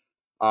scratch.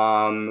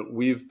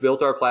 We've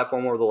built our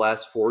platform over the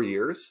last 4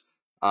 years.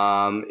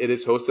 It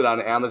is hosted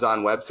on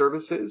Amazon Web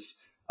Services.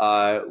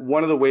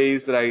 One of the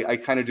ways that I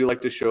kind of do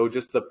like to show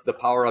just the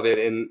power of it,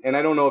 and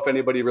I don't know if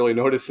anybody really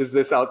notices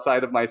this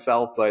outside of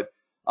myself, but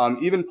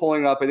even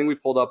pulling up, I think we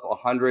pulled up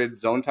 100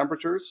 zone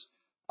temperatures,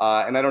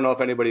 and I don't know if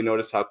anybody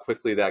noticed how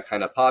quickly that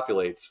kind of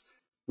populates.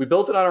 We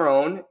built it on our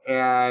own,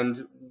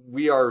 and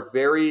we are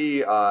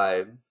very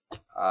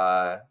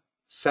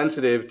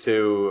sensitive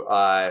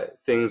to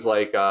things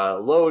like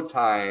load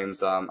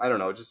times. I don't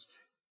know, just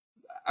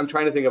I'm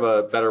trying to think of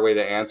a better way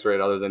to answer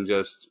it other than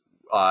just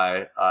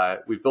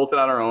we built it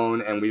on our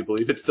own and we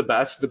believe it's the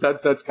best,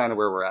 but that's kind of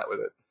where we're at with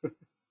it.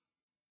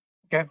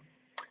 Okay.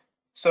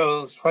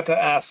 So Sweta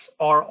asks,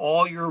 are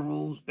all your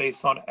rules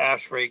based on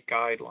ASHRAE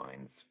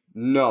guidelines?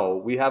 No,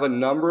 we have a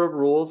number of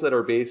rules that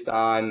are based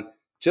on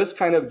just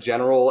kind of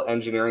general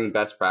engineering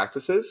best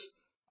practices.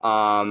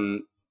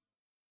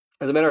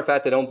 As a matter of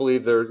fact, I don't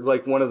believe there's,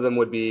 like, one of them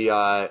would be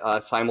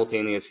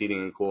simultaneous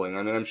heating and cooling.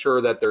 I mean, I'm sure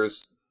that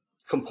there's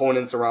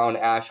components around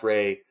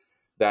ASHRAE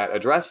that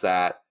address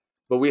that,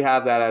 but we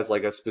have that as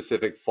like a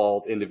specific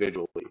fault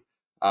individually.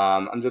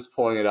 I'm just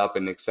pulling it up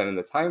and extending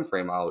the time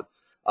frame out.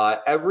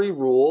 Every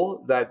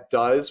rule that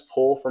does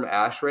pull from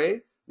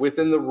ASHRAE,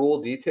 within the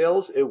rule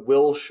details, it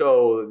will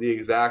show the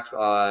exact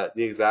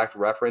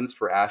reference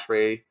for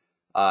ASHRAE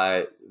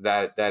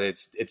that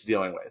it's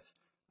dealing with.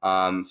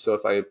 So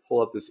if I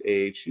pull up this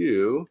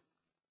AHU,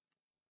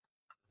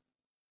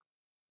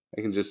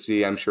 I can just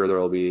see, I'm sure there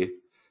will be,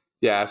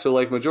 yeah, so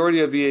like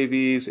majority of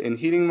VAVs in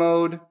heating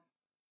mode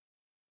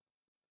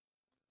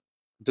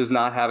does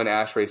not have an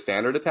ASHRAE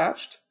standard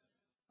attached.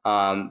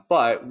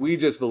 But we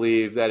just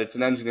believe that it's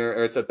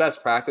it's a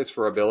best practice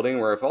for a building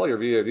where if all your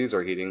VAVs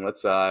are heating,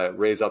 let's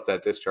raise up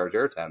that discharge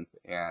air temp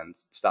and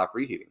stop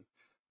reheating.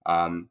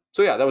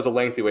 So yeah, that was a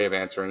lengthy way of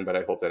answering, but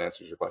I hope that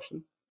answers your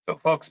question. So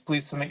folks,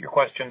 please submit your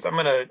questions. I'm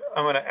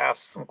gonna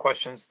ask some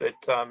questions that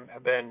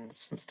have been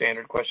some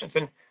standard questions,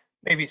 and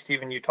maybe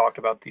Stephen, you talked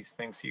about these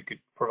things, so you could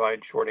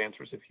provide short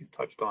answers if you've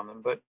touched on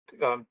them. But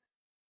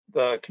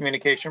the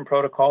communication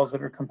protocols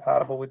that are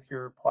compatible with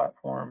your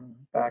platform,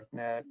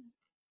 BACnet,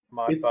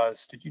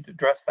 Modbus, did you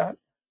address that?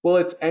 Well,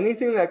 it's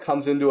anything that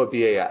comes into a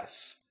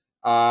BAS.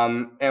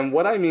 And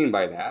what I mean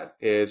by that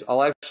is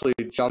I'll actually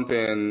jump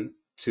in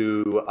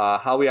to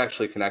how we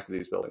actually connect to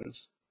these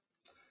buildings.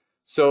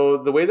 So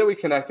the way that we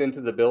connect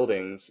into the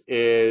buildings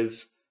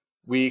is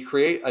we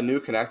create a new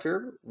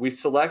connector. We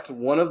select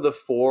one of the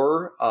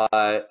 4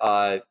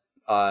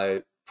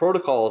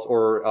 protocols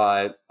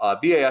or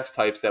BAS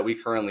types that we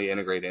currently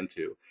integrate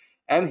into.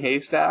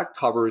 Haystack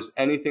covers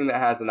anything that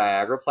has a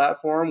Niagara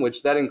platform,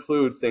 which that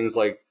includes things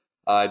like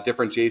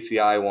different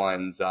JCI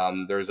ones.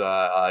 There's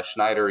a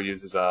Schneider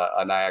uses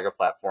a Niagara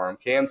platform.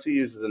 KMC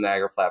uses a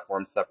Niagara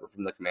platform separate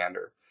from the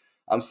Commander.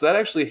 So that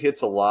actually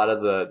hits a lot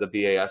of the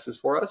BASs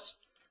for us.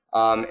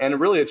 And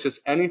really, it's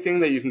just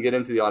anything that you can get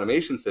into the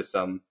automation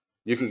system,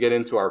 you can get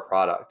into our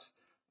product.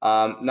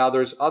 Now,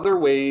 there's other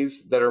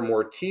ways that are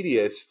more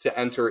tedious to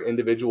enter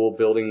individual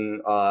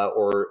building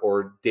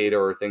or data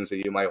or things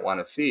that you might want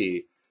to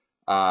see,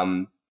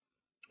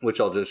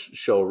 which I'll just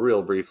show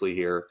real briefly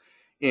here,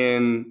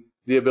 in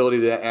the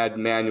ability to add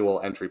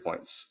manual entry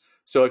points.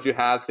 So if you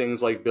have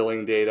things like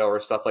billing data or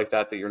stuff like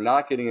that that you're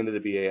not getting into the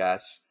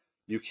BAS,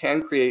 you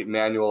can create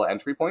manual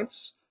entry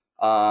points.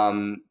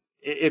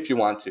 if you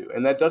want to.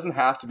 And that doesn't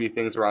have to be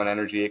things around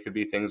energy. It could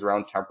be things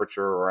around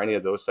temperature or any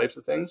of those types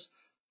of things.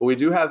 But we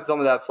do have some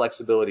of that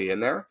flexibility in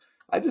there.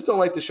 I just don't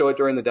like to show it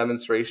during the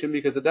demonstration,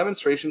 because the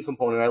demonstration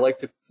component, I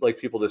like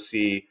people to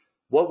see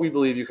what we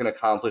believe you can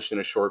accomplish in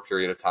a short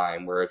period of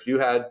time, where if you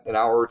had an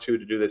hour or two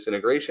to do this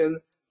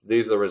integration,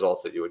 these are the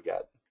results that you would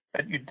get.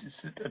 And you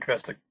just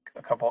addressed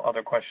a couple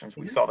other questions.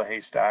 We saw the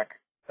haystack,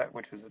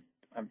 which is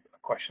a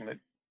question that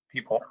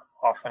people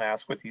often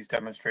ask with these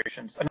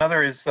demonstrations.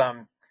 Another is,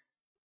 is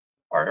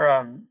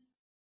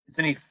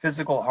any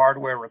physical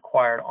hardware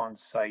required on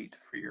site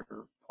for your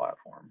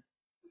platform?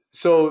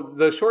 So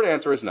the short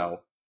answer is no,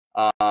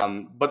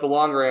 but the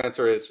longer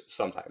answer is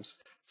sometimes.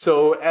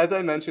 So as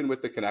I mentioned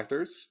with the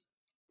connectors,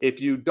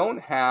 if you don't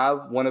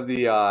have one of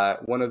the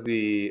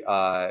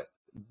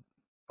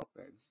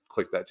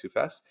click that too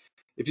fast.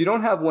 If you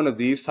don't have one of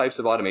these types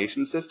of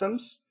automation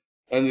systems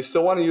and you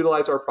still want to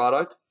utilize our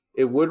product,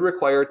 it would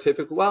require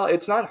typically, well,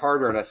 it's not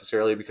hardware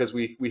necessarily, because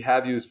we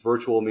have used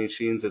virtual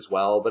machines as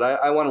well, but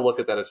I want to look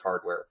at that as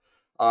hardware.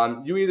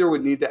 You either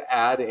would need to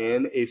add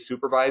in a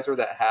supervisor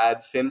that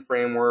had Fin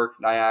Framework,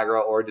 Niagara,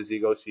 or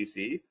Desigo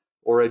CC,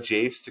 or a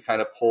Jace to kind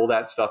of pull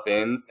that stuff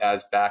in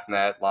as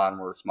BACnet,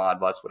 Lawnworks,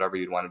 Modbus, whatever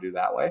you'd want to do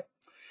that way.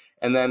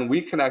 And then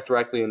we connect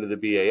directly into the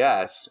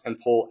BAS and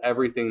pull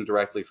everything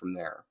directly from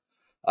there.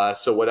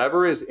 So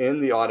whatever is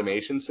in the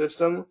automation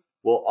system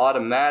will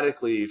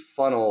automatically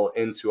funnel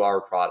into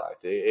our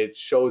product. It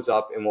shows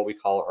up in what we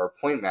call our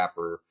point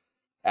mapper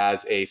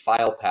as a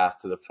file path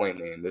to the point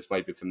name. This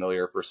might be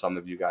familiar for some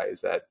of you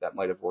guys that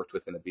might have worked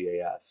within a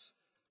BAS.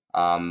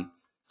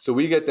 So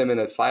we get them in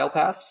as file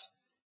paths,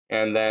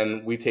 and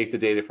then we take the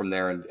data from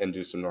there and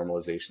do some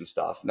normalization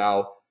stuff.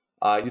 Now,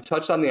 you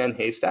touched on the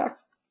NHaystack,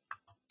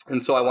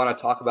 and so I want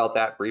to talk about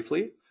that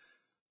briefly.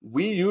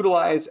 We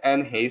utilize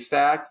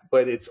NHaystack,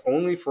 but it's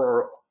only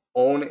for our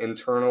own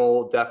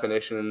internal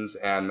definitions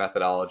and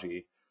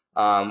methodology.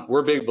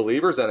 We're big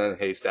believers in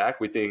NHaystack.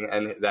 We think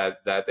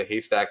that the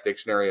Haystack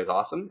dictionary is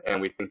awesome,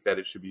 and we think that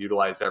it should be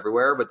utilized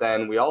everywhere. But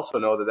then we also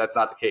know that that's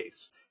not the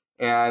case.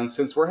 And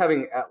since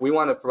we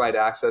want to provide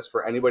access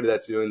for anybody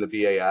that's doing the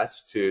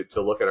BAS to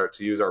look at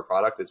to use our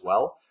product as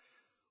well,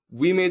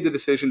 we made the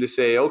decision to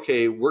say,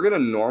 okay, we're going to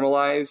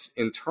normalize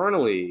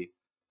internally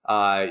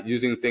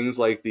using things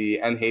like the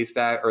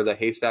NHaystack or the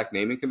Haystack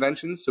naming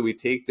conventions. So we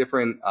take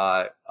different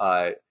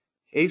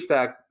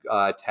Haystack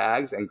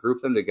tags and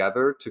group them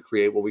together to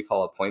create what we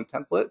call a point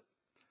template.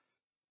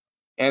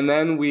 And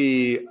then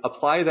we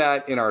apply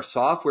that in our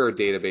software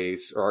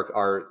database,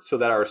 or so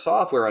that our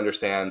software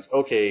understands,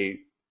 okay,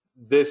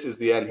 this is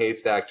the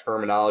NHaystack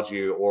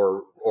terminology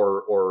or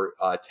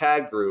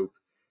tag group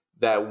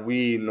that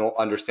we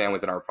understand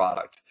within our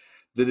product.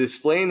 The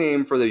display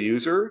name for the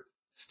user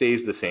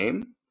stays the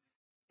same.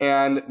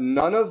 And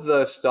none of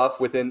the stuff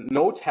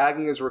no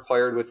tagging is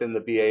required within the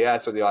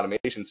BAS or the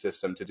automation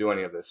system to do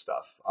any of this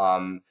stuff.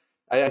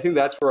 I think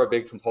that's where a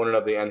big component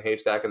of the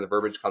NHaystack and the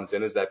verbiage comes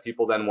in, is that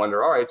people then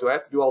wonder, all right, do I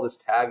have to do all this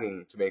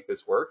tagging to make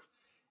this work?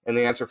 And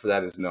the answer for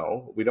that is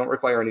no. We don't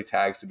require any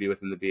tags to be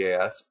within the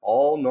BAS.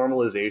 All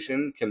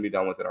normalization can be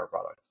done within our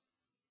product.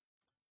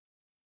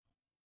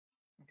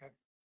 Okay.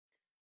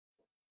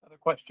 Another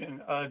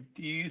question.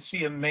 Do you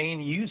see a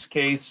main use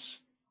case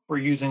for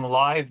using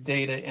live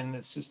data in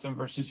this system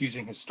versus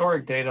using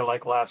historic data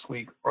like last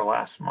week or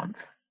last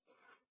month?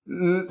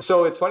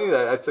 So it's funny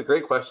that's a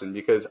great question,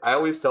 because I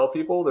always tell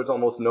people there's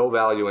almost no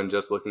value in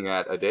just looking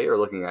at a day or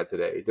looking at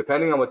today,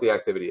 depending on what the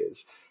activity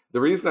is. The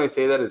reason I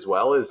say that as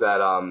well is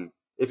that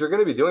if you're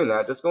going to be doing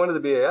that, just go into the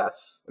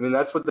BAS. I mean,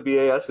 that's what the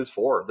BAS is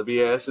for. The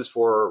BAS is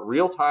for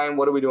real time.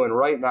 What are we doing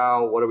right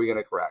now? What are we going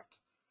to correct?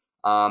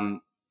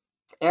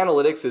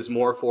 Analytics is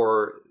more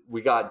for,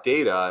 we got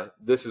data.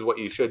 This is what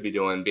you should be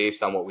doing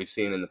based on what we've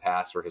seen in the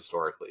past or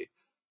historically.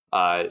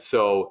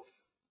 So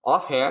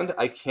offhand,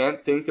 I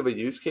can't think of a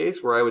use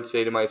case where I would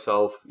say to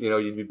myself,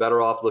 you'd be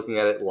better off looking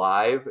at it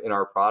live in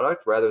our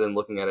product rather than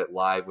looking at it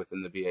live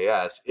within the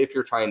BAS if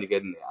you're trying to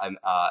get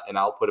an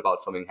output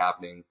about something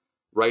happening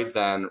right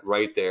then,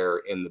 right there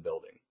in the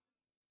building.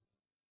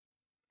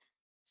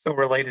 So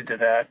related to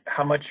that,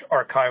 how much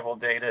archival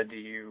data do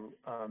you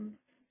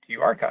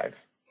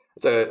archive?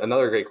 It's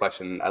another great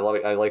question. I love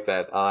it. I like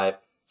that.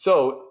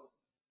 So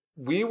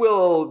we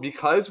will,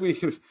 because we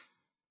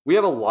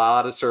have a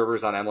lot of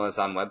servers on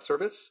Amazon Web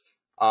Service.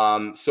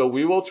 So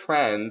we will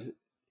trend,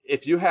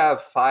 if you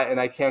have 5, and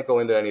I can't go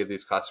into any of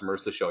these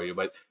customers to show you,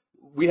 but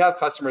we have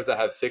customers that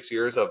have 6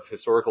 years of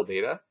historical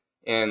data,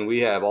 and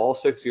we have all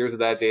 6 years of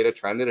that data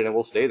trended, and it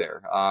will stay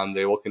there.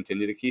 They will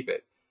continue to keep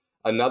it.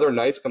 Another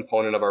nice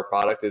component of our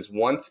product is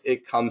once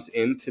a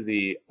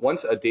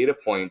data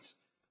point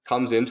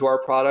comes into our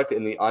product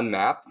in the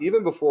unmapped,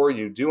 even before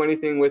you do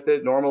anything with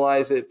it,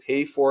 normalize it,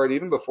 pay for it,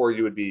 even before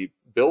you would be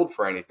billed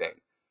for anything,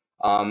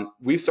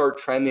 we start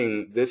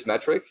trending this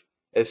metric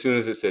as soon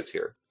as it sits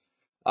here.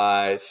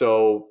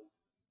 So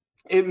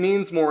it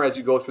means more as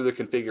you go through the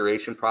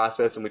configuration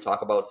process, and we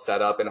talk about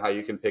setup and how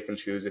you can pick and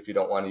choose if you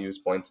don't want to use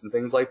points and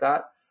things like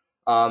that.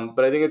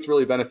 But I think it's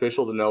really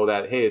beneficial to know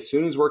that, hey, as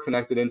soon as we're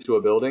connected into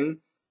a building,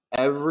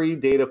 every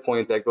data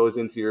point that goes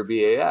into your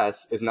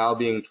BAS is now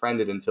being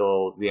trended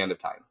until the end of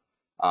time,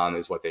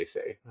 is what they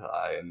say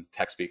in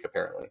tech speak,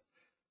 apparently.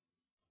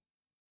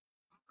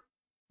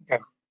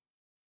 Okay.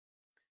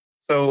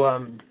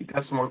 So you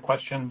got some more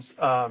questions.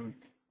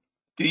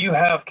 Do you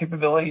have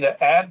capability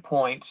to add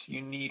points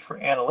you need for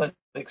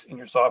analytics in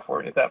your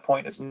software if that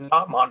point is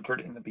not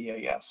monitored in the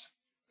BAS?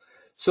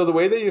 So the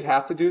way that you'd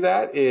have to do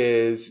that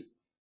is,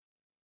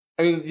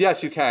 I mean,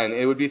 yes, you can.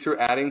 It would be through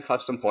adding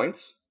custom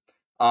points.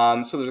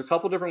 So there's a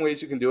couple different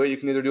ways you can do it. You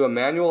can either do a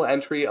manual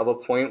entry of a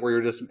point where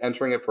you're just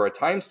entering it for a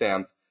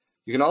timestamp.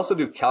 You can also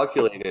do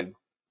calculated,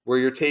 where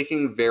you're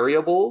taking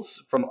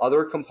variables from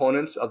other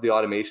components of the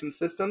automation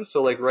system.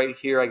 So like right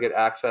here, I get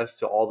access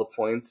to all the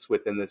points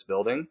within this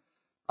building.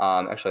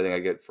 Actually, I think I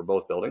get for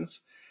both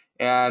buildings.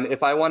 And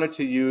if I wanted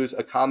to use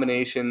a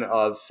combination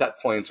of set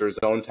points or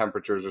zone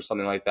temperatures or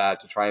something like that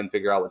to try and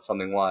figure out what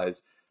something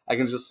was, I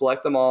can just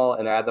select them all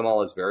and add them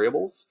all as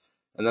variables.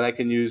 And then I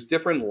can use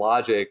different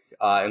logic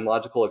and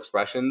logical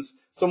expressions.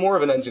 So more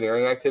of an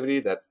engineering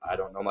activity that I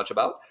don't know much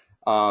about.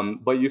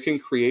 But you can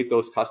create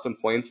those custom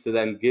points to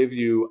then give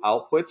you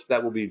outputs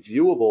that will be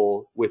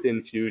viewable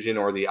within Fusion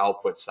or the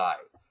output side.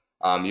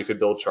 You could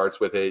build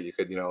charts with it. You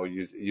could,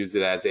 use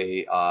it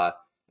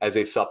as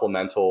a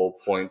supplemental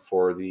point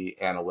for the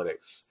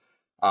analytics.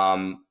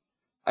 I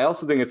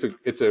also think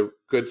it's a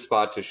good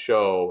spot to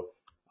show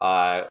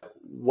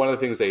one of the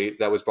things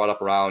that was brought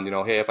up around,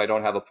 hey, if I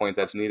don't have a point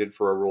that's needed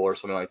for a rule or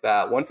something like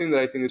that, one thing that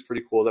I think is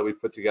pretty cool that we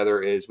put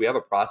together is we have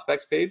a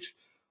prospects page.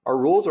 Our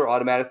rules are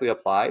automatically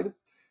applied,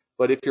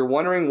 but if you're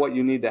wondering what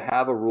you need to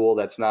have a rule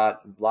that's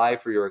not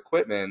live for your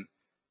equipment,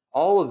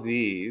 all of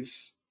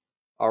these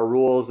are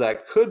rules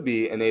that could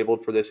be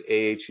enabled for this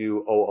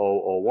AHU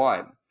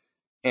 0001.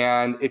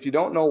 And if you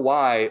don't know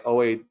why,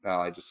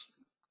 I just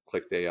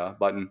clicked a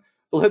button.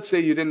 But let's say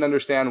you didn't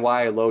understand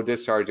why low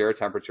discharge air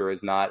temperature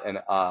is not an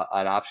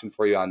option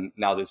for you on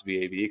now this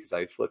VAB, because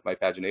I flipped my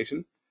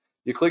pagination.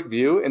 You click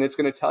view, and it's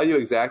going to tell you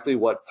exactly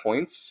what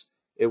points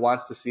it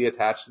wants to see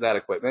attached to that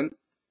equipment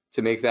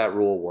to make that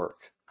rule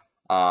work.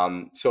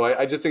 So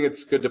I just think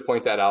it's good to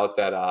point that out,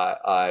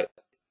 that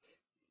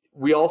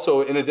we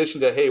also, in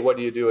addition to, hey, what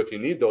do you do if you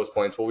need those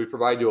points? Well, we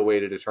provide you a way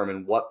to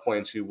determine what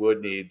points you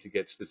would need to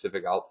get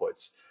specific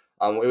outputs.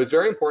 It was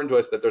very important to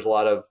us that there's a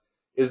lot of,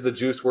 is the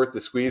juice worth the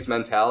squeeze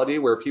mentality,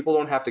 where people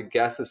don't have to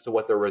guess as to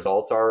what their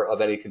results are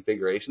of any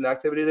configuration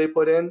activity they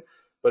put in,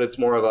 but it's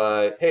more of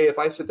a, hey, if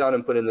I sit down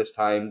and put in this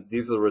time,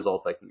 these are the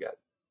results I can get.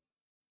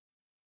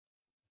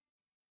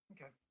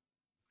 Okay.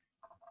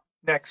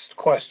 Next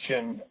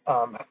question.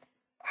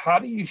 How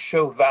do you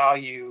show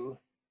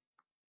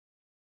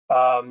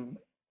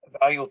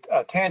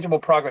tangible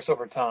progress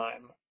over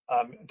time?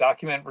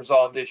 Document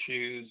resolved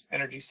issues,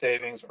 energy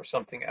savings, or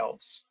something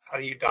else? How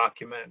do you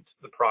document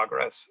the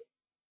progress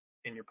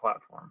in your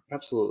platform?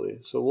 Absolutely.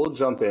 So we'll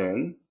jump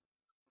in.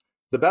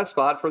 The best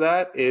spot for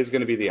that is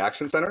going to be the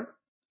Action Center.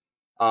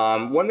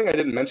 One thing I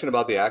didn't mention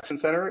about the Action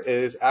Center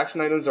is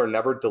action items are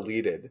never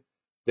deleted.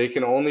 They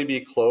can only be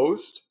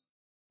closed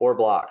or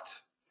blocked.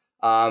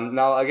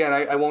 Now, again,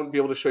 I won't be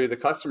able to show you the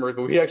customer,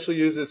 but we actually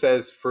use this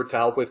to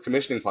help with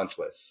commissioning punch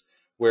lists,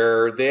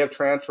 where they have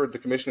transferred the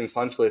commissioning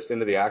punch list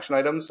into the action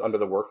items under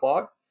the work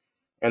log.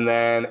 And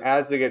then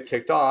as they get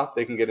ticked off,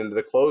 they can get into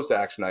the closed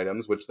action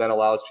items, which then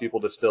allows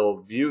people to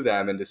still view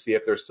them and to see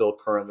if they're still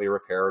currently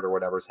repaired or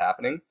whatever's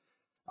happening.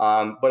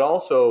 But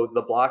also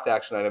the blocked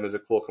action item is a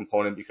cool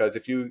component, because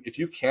if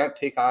you can't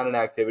take on an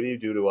activity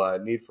due to a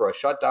need for a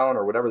shutdown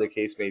or whatever the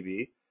case may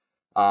be,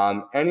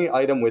 any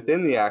item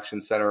within the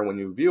Action Center, when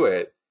you view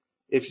it,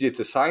 if it's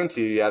assigned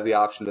to you, you have the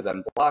option to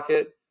then block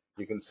it.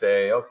 You can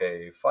say,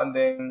 okay,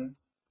 funding.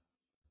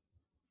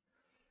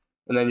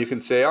 And then you can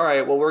say, all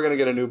right, well, we're going to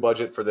get a new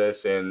budget for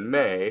this in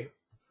May.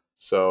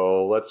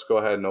 So let's go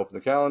ahead and open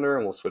the calendar,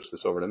 and we'll switch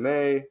this over to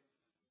May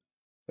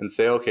and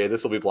say, okay,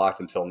 this will be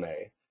blocked until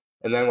May.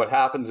 And then what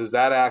happens is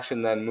that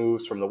action then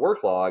moves from the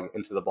work log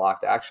into the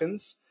blocked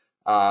actions.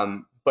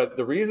 But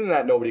the reason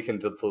that nobody can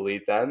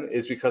delete them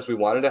is because we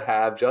wanted to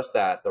have just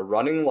that, the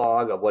running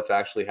log of what's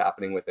actually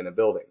happening within a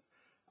building.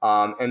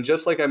 And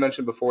just like I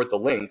mentioned before with the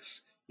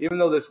links, even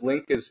though this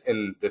link is,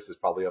 and this is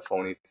probably a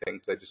phony thing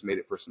because I just made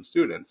it for some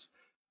students,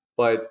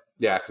 but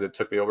yeah, because it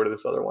took me over to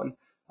this other one.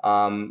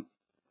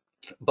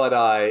 But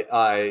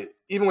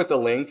even with the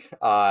link,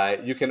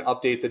 you can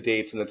update the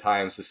dates and the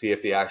times to see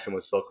if the action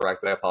was still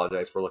correct. I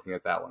apologize for looking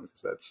at that one,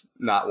 because that's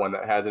not one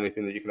that has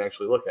anything that you can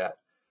actually look at.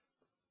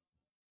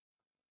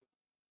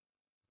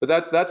 But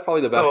that's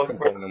probably the best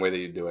component and way that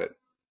you do it.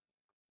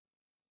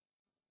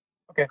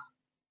 Okay.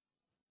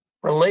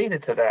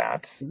 Related to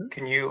that,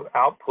 can you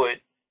output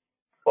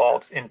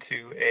faults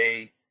into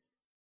a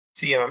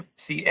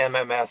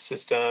CMMS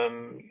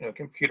system,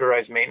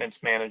 computerized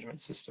maintenance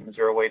management system? Is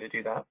there a way to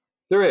do that?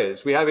 There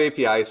is. We have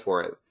APIs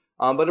for it,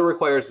 but it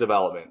requires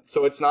development.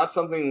 So it's not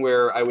something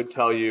where I would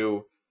tell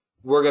you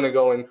we're going to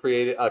go and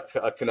create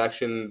a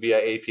connection via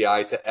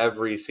API to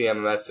every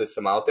CMMS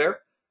system out there.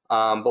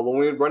 But when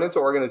we run into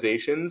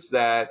organizations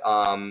that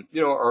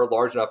are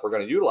large enough, we're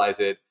going to utilize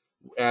it.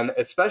 And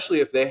especially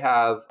if they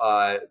have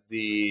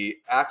the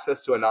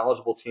access to a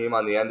knowledgeable team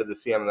on the end of the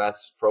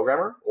CMMS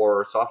programmer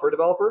or software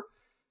developer,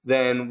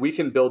 then we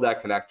can build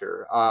that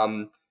connector.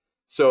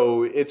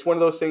 So it's one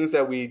of those things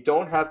that we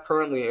don't have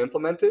currently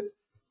implemented,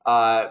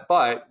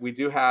 but we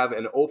do have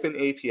an open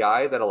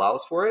API that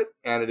allows for it,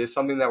 and it is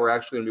something that we're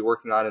actually going to be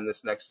working on in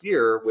this next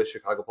year with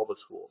Chicago Public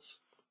Schools.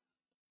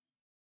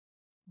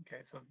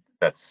 Okay, so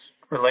that's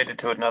related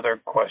to another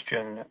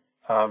question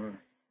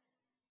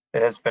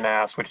that has been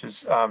asked, which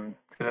is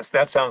because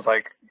that sounds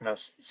like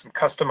some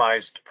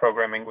customized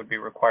programming would be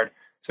required.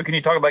 So can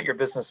you talk about your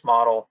business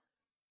model?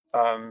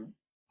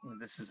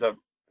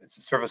 It's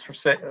a service for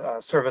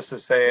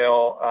services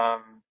sale,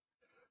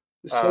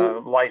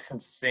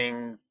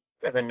 licensing,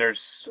 and then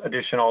there's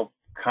additional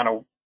kind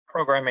of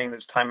programming.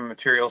 There's time and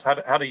materials.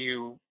 How do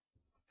you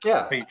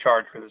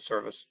charge for the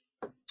service?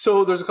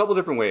 So there's a couple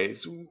different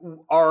ways.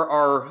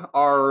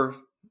 Our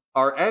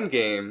end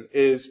game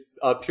is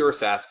a pure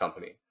SaaS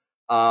company.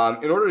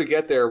 In order to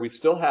get there, we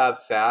still have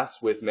SaaS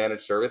with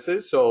managed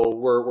services. So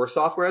we're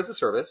software as a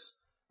service.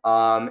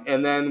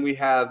 And then we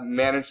have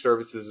managed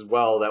services as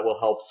well that will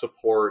help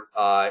support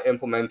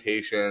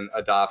implementation,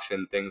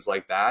 adoption, things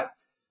like that.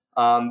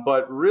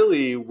 But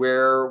really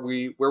where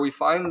we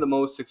find the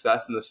most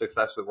success and the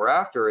success that we're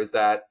after is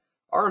that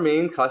our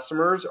main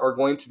customers are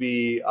going to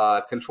be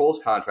controls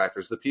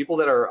contractors, the people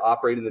that are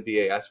operating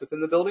the BAS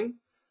within the building,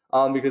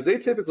 because they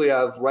typically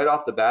have right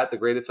off the bat the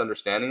greatest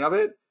understanding of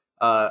it.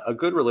 A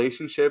good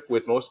relationship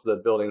with most of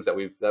the buildings that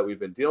we've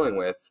been dealing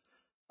with,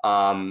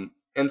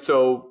 and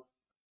so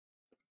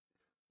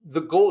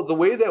the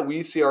way that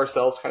we see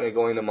ourselves kind of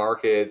going to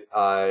market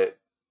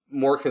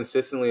more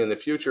consistently in the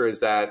future is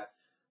that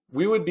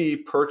we would be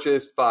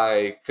purchased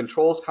by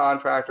controls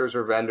contractors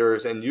or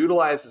vendors and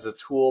utilized as a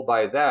tool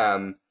by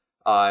them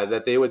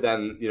that they would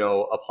then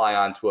apply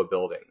onto a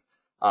building.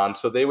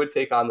 So they would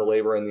take on the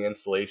labor and the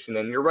installation.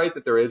 And you're right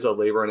that there is a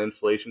labor and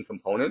installation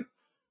component.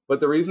 But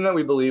the reason that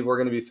we believe we're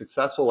going to be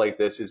successful like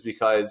this is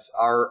because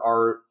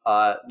our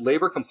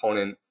labor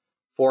component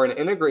for an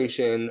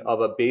integration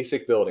of a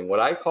basic building, what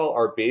I call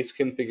our base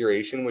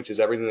configuration, which is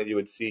everything that you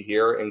would see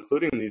here,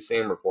 including these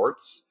same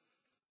reports,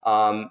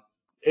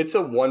 it's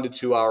a 1 to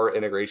 2 hour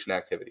integration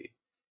activity.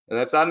 And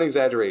that's not an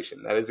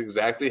exaggeration. That is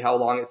exactly how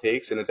long it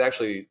takes. And it's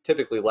actually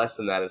typically less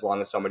than that as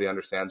long as somebody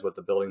understands what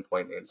the building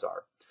point names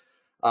are.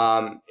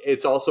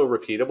 It's also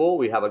repeatable.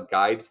 We have a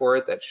guide for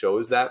it that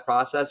shows that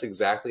process,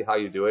 exactly how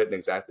you do it and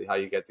exactly how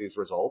you get these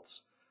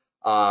results.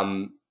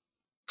 So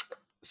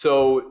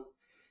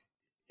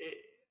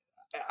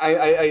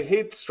I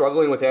hate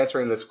struggling with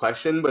answering this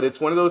question, but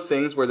it's one of those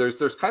things where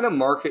there's kind of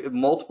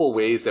multiple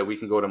ways that we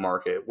can go to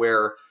market.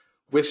 Where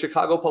with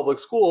Chicago Public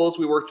Schools,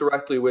 we work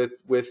directly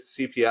with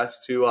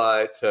CPS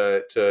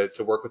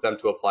to work with them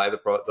to apply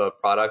the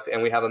product,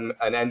 and we have an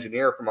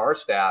engineer from our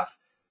staff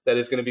that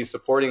is going to be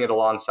supporting it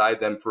alongside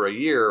them for a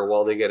year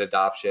while they get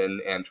adoption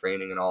and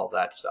training and all of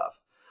that stuff.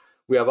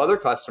 We have other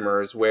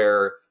customers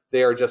where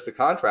they are just a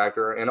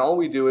contractor, and all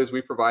we do is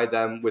we provide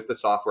them with the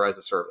software as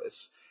a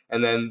service.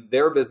 And then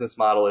their business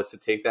model is to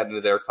take that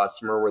into their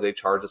customer where they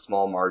charge a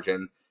small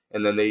margin,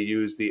 and then they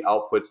use the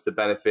outputs to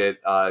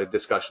benefit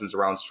discussions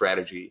around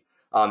strategy.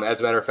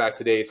 As a matter of fact,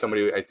 today,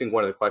 I think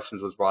one of the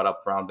questions was brought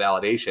up around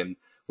validation.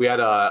 We had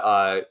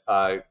a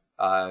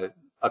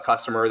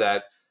customer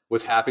that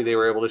was happy they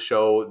were able to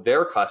show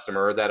their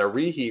customer that a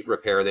reheat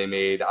repair they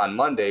made on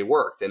Monday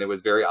worked. And it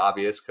was very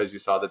obvious because you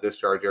saw the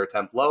discharge air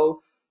temp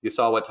low, you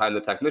saw what time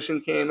the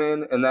technician came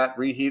in, and that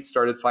reheat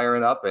started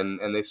firing up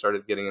and they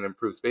started getting an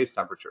improved space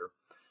temperature.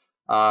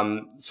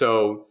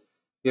 So,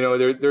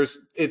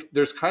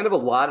 there's kind of a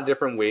lot of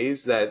different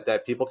ways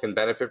that people can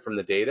benefit from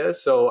the data.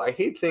 So I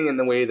hate saying it in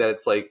a way that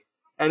it's like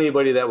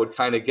anybody that would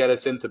kind of get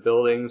us into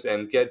buildings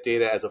and get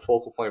data as a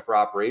focal point for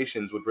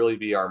operations would really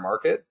be our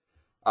market.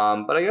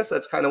 But I guess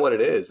that's kind of what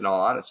it is, in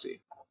all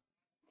honesty.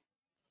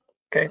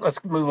 Okay,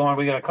 let's move on.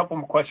 We got a couple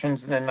more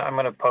questions, and then I'm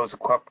going to pose a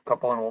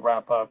couple, and we'll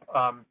wrap up.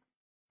 How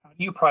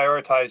do you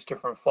prioritize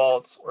different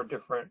faults or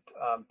different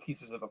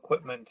pieces of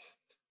equipment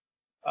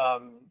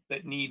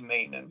that need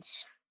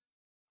maintenance?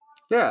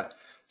 Yeah,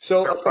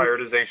 so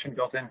prioritization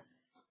built in.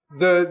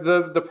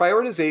 The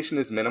prioritization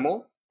is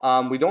minimal.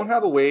 We don't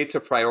have a way to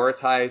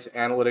prioritize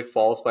analytic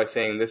faults by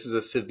saying this is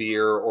a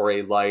severe or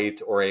a light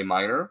or a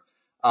minor.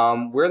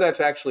 Where that's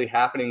actually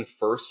happening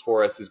first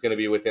for us is going to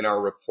be within our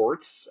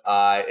reports.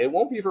 It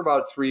won't be for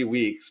about 3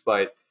 weeks,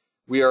 but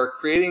we are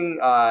creating,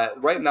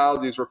 right now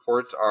these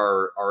reports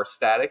are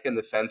static in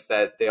the sense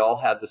that they all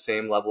have the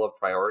same level of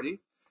priority.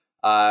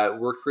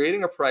 We're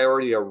creating a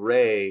priority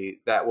array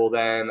that will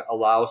then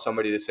allow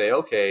somebody to say,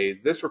 okay,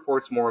 this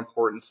report's more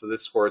important, so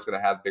this score is going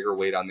to have bigger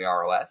weight on the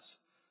ROS.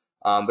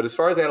 But as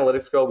far as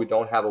analytics go, we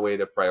don't have a way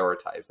to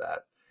prioritize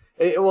that.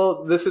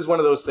 Well, this is one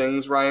of those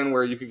things, Ryan,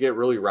 where you could get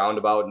really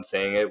roundabout in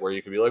saying it, where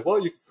you could be like, well,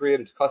 you could create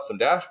a custom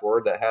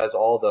dashboard that has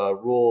all the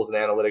rules and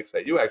analytics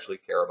that you actually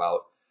care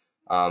about.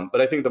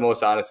 But I think the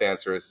most honest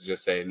answer is to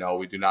just say, no,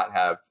 we do not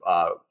have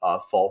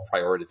fault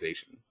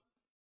prioritization.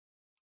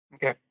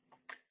 Okay.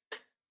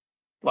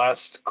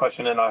 Last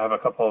question, and I have a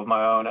couple of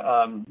my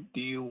own.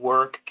 Do you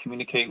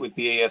communicate with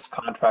BAS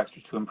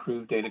contractors to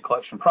improve data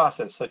collection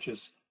process, such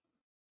as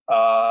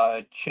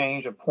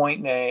change a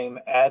point name,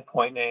 add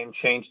point name,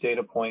 change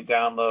data point,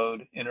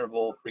 download,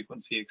 interval,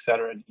 frequency,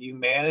 etc.? Do you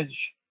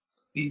manage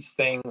these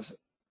things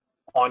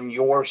on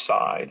your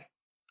side?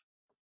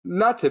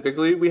 Not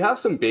typically. We have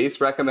some base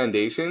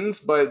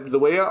recommendations, but the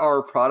way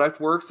our product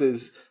works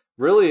is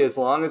really as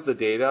long as the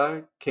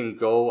data can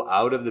go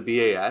out of the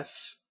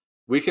BAS,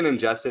 we can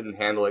ingest it and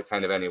handle it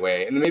kind of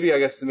anyway. And maybe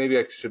I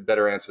should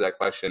better answer that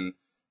question,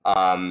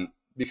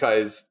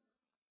 because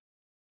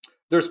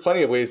there's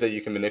plenty of ways that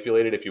you can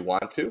manipulate it if you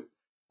want to.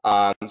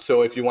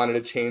 So if you wanted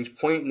to change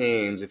point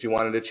names, if you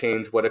wanted to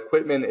change what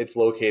equipment it's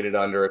located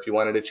under, if you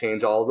wanted to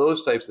change all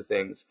those types of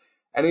things,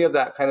 any of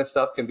that kind of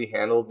stuff can be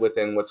handled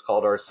within what's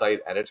called our site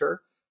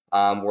editor,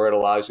 where it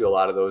allows you a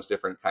lot of those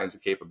different kinds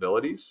of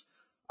capabilities.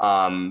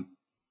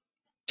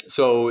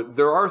 So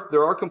there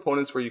are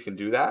components where you can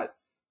do that,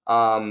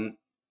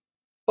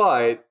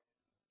 but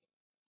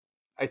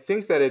I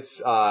think that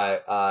it's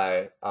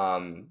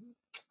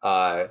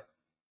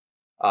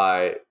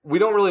we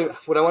don't really,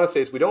 what I want to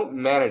say is we don't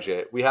manage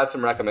it. We have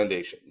some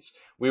recommendations.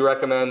 We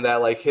recommend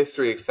that like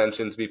history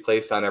extensions be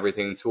placed on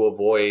everything to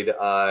avoid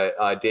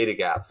data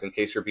gaps in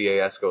case your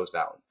BAS goes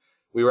down.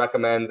 We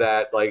recommend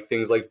that like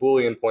things like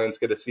Boolean points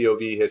get a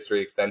COV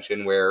history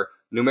extension where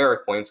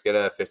numeric points get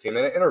a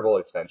 15-minute interval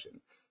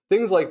extension.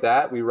 Things like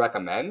that we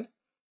recommend,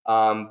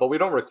 but we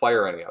don't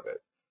require any of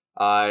it.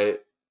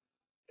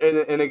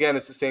 And again,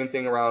 it's the same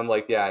thing around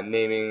like, yeah,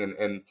 naming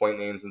and point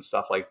names and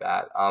stuff like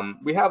that.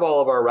 We have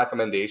all of our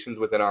recommendations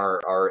within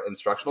our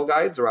instructional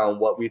guides around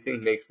what we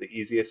think makes the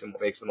easiest and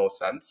what makes the most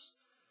sense.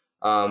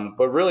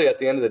 But really, at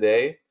the end of the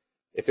day,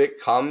 if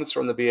it comes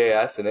from the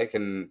BAS and it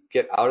can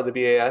get out of the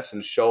BAS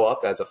and show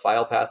up as a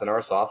file path in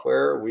our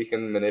software, we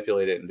can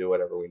manipulate it and do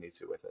whatever we need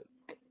to with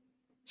it.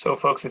 So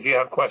folks, if you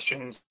have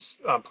questions,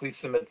 please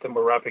submit them.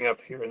 We're wrapping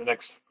up here in the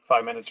next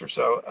 5 minutes or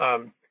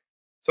so.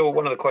 So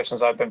one of the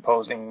questions I've been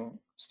posing,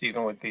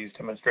 Stephen, with these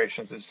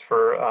demonstrations is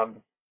for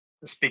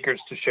the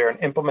speakers to share an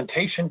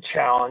implementation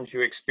challenge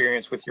you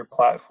experienced with your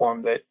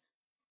platform that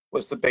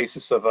was the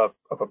basis of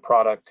a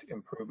product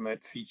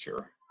improvement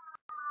feature.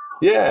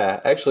 Yeah,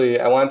 actually,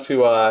 I want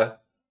to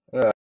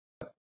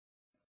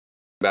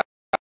back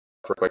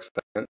for a quick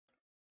second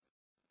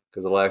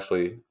because it'll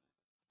actually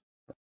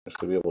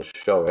be able to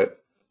show it.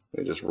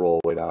 Let me just roll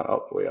way down,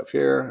 way up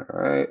here. All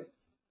right.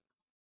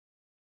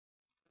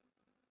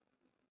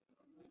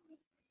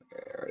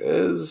 There it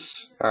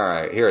is. All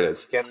right, here it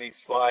is. Again, these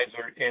slides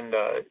are in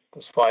the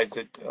slides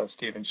that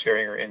Stephen's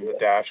sharing are in the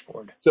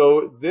dashboard.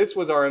 So this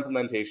was our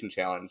implementation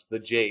challenge, the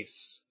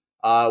JACE.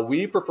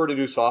 We prefer to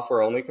do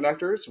software-only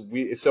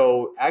connectors.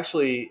 So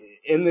actually,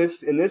 in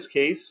this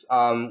case,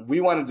 we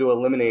wanted to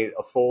eliminate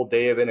a full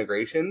day of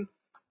integration.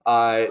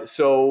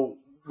 So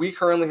we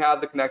currently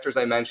have the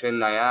connectors I mentioned: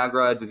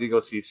 Niagara,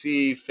 Desigo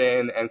CC,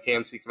 Fin, and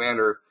KMC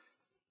Commander.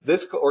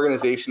 This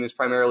organization is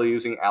primarily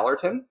using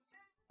Allerton.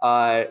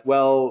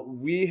 Well,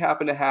 we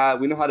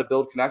know how to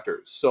build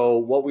connectors. So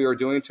what we are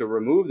doing to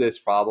remove this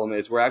problem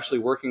is we're actually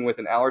working with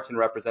an Allerton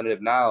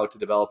representative now to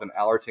develop an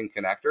Allerton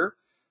connector.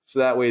 So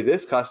that way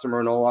this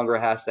customer no longer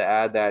has to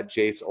add that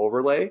JACE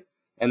overlay,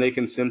 and they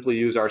can simply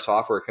use our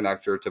software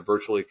connector to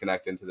virtually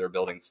connect into their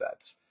building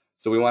sets.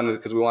 So we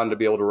wanted to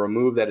be able to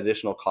remove that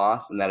additional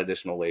cost and that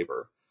additional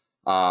labor.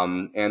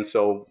 And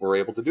so we're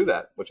able to do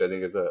that, which I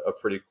think is a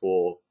pretty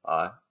cool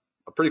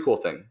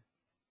thing.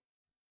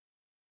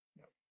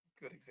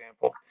 Good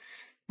example.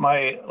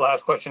 My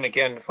last question,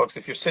 again, folks,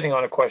 if you're sitting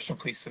on a question,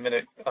 please submit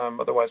it.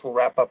 Otherwise, we'll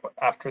wrap up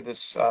after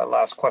this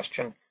last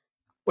question,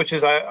 which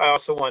is I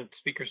also want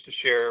speakers to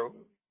share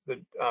the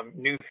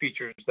new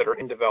features that are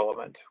in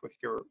development with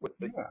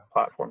the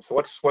platform.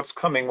 So what's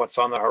coming? What's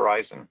on the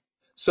horizon?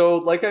 So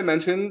like I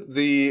mentioned,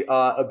 the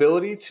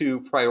ability to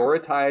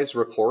prioritize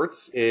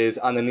reports is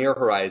on the near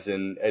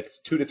horizon. It's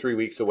 2 to 3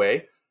 weeks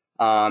away.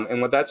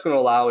 And what that's going to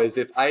allow is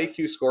if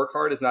IAQ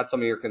scorecard is not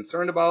something you're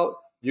concerned about,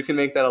 you can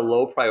make that a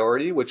low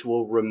priority, which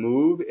will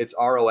remove its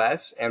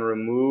ROS and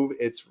remove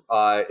its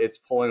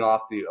pulling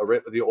off the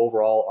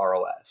overall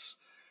ROS.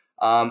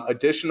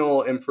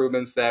 Additional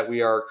improvements that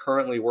we are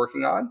currently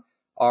working on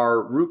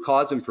are root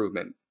cause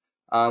improvement.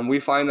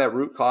 We find that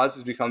root cause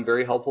has become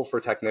very helpful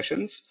for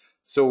technicians.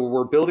 So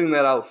we're building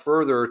that out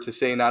further to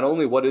say not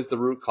only what is the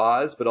root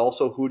cause, but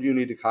also who do you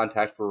need to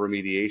contact for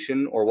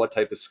remediation or what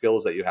type of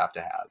skills that you have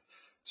to have.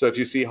 So if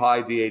you see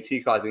high DAT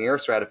causing air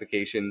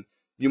stratification,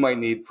 you might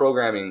need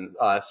programming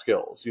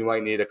skills. You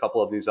might need a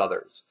couple of these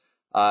others.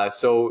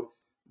 So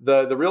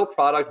the real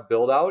product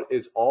build out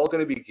is all going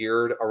to be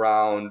geared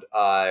around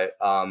the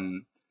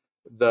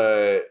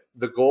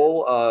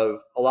goal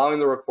of allowing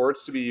the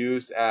reports to be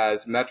used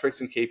as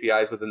metrics and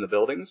KPIs within the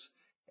buildings,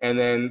 and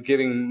then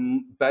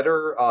giving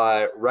better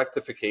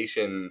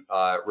rectification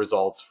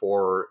results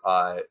for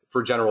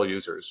general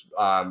users.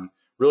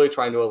 Really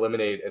trying to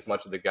eliminate as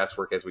much of the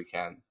guesswork as we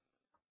can.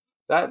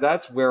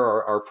 That's where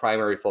our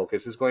primary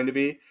focus is going to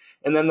be.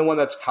 And then the one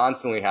that's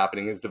constantly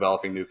happening is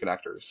developing new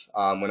connectors.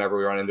 Whenever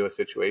we run into a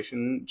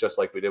situation, just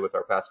like we did with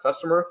our past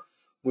customer,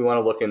 we want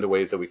to look into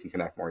ways that we can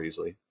connect more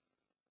easily.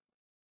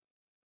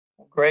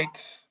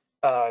 Great.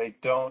 I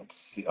don't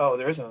see, oh,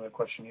 there is another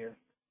question here.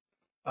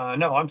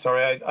 No, I'm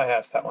sorry, I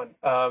asked that one.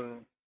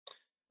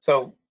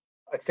 So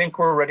I think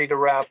we're ready to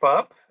wrap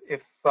up.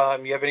 If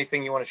you have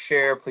anything you want to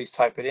share, please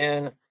type it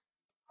in.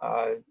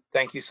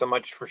 Thank you so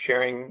much for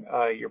sharing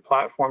your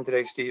platform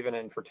today, Stephen,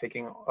 and for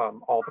taking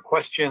all the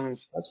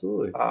questions.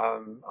 Absolutely.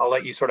 I'll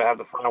let you sort of have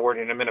the final word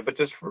in a minute, but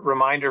just a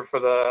reminder for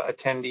the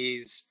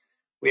attendees,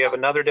 we have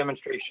another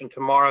demonstration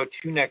tomorrow,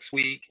 2 next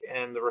week,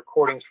 and the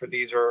recordings for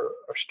these are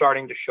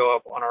starting to show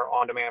up on our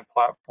on-demand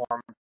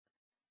platform.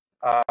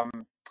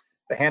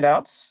 The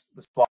handouts,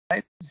 the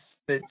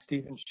slides that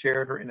Stephen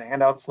shared are in the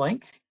handouts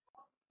link.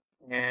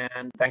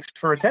 And thanks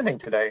for attending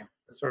today.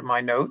 Those are my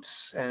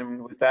notes.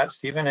 And with that,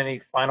 Stephen,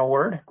 any final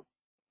word?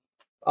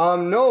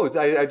 No,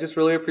 I just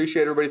really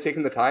appreciate everybody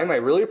taking the time. I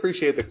really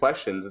appreciate the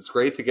questions. It's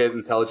great to get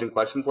intelligent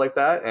questions like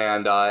that.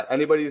 And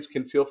anybody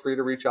can feel free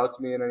to reach out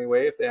to me in any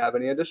way if they have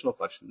any additional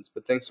questions.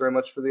 But thanks very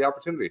much for the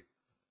opportunity.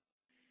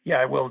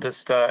 Yeah, I will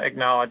just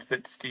acknowledge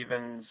that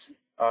Stephen's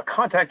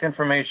contact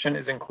information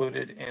is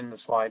included in the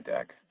slide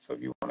deck. So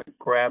if you want to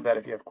grab that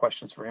if you have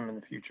questions for him in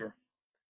the future.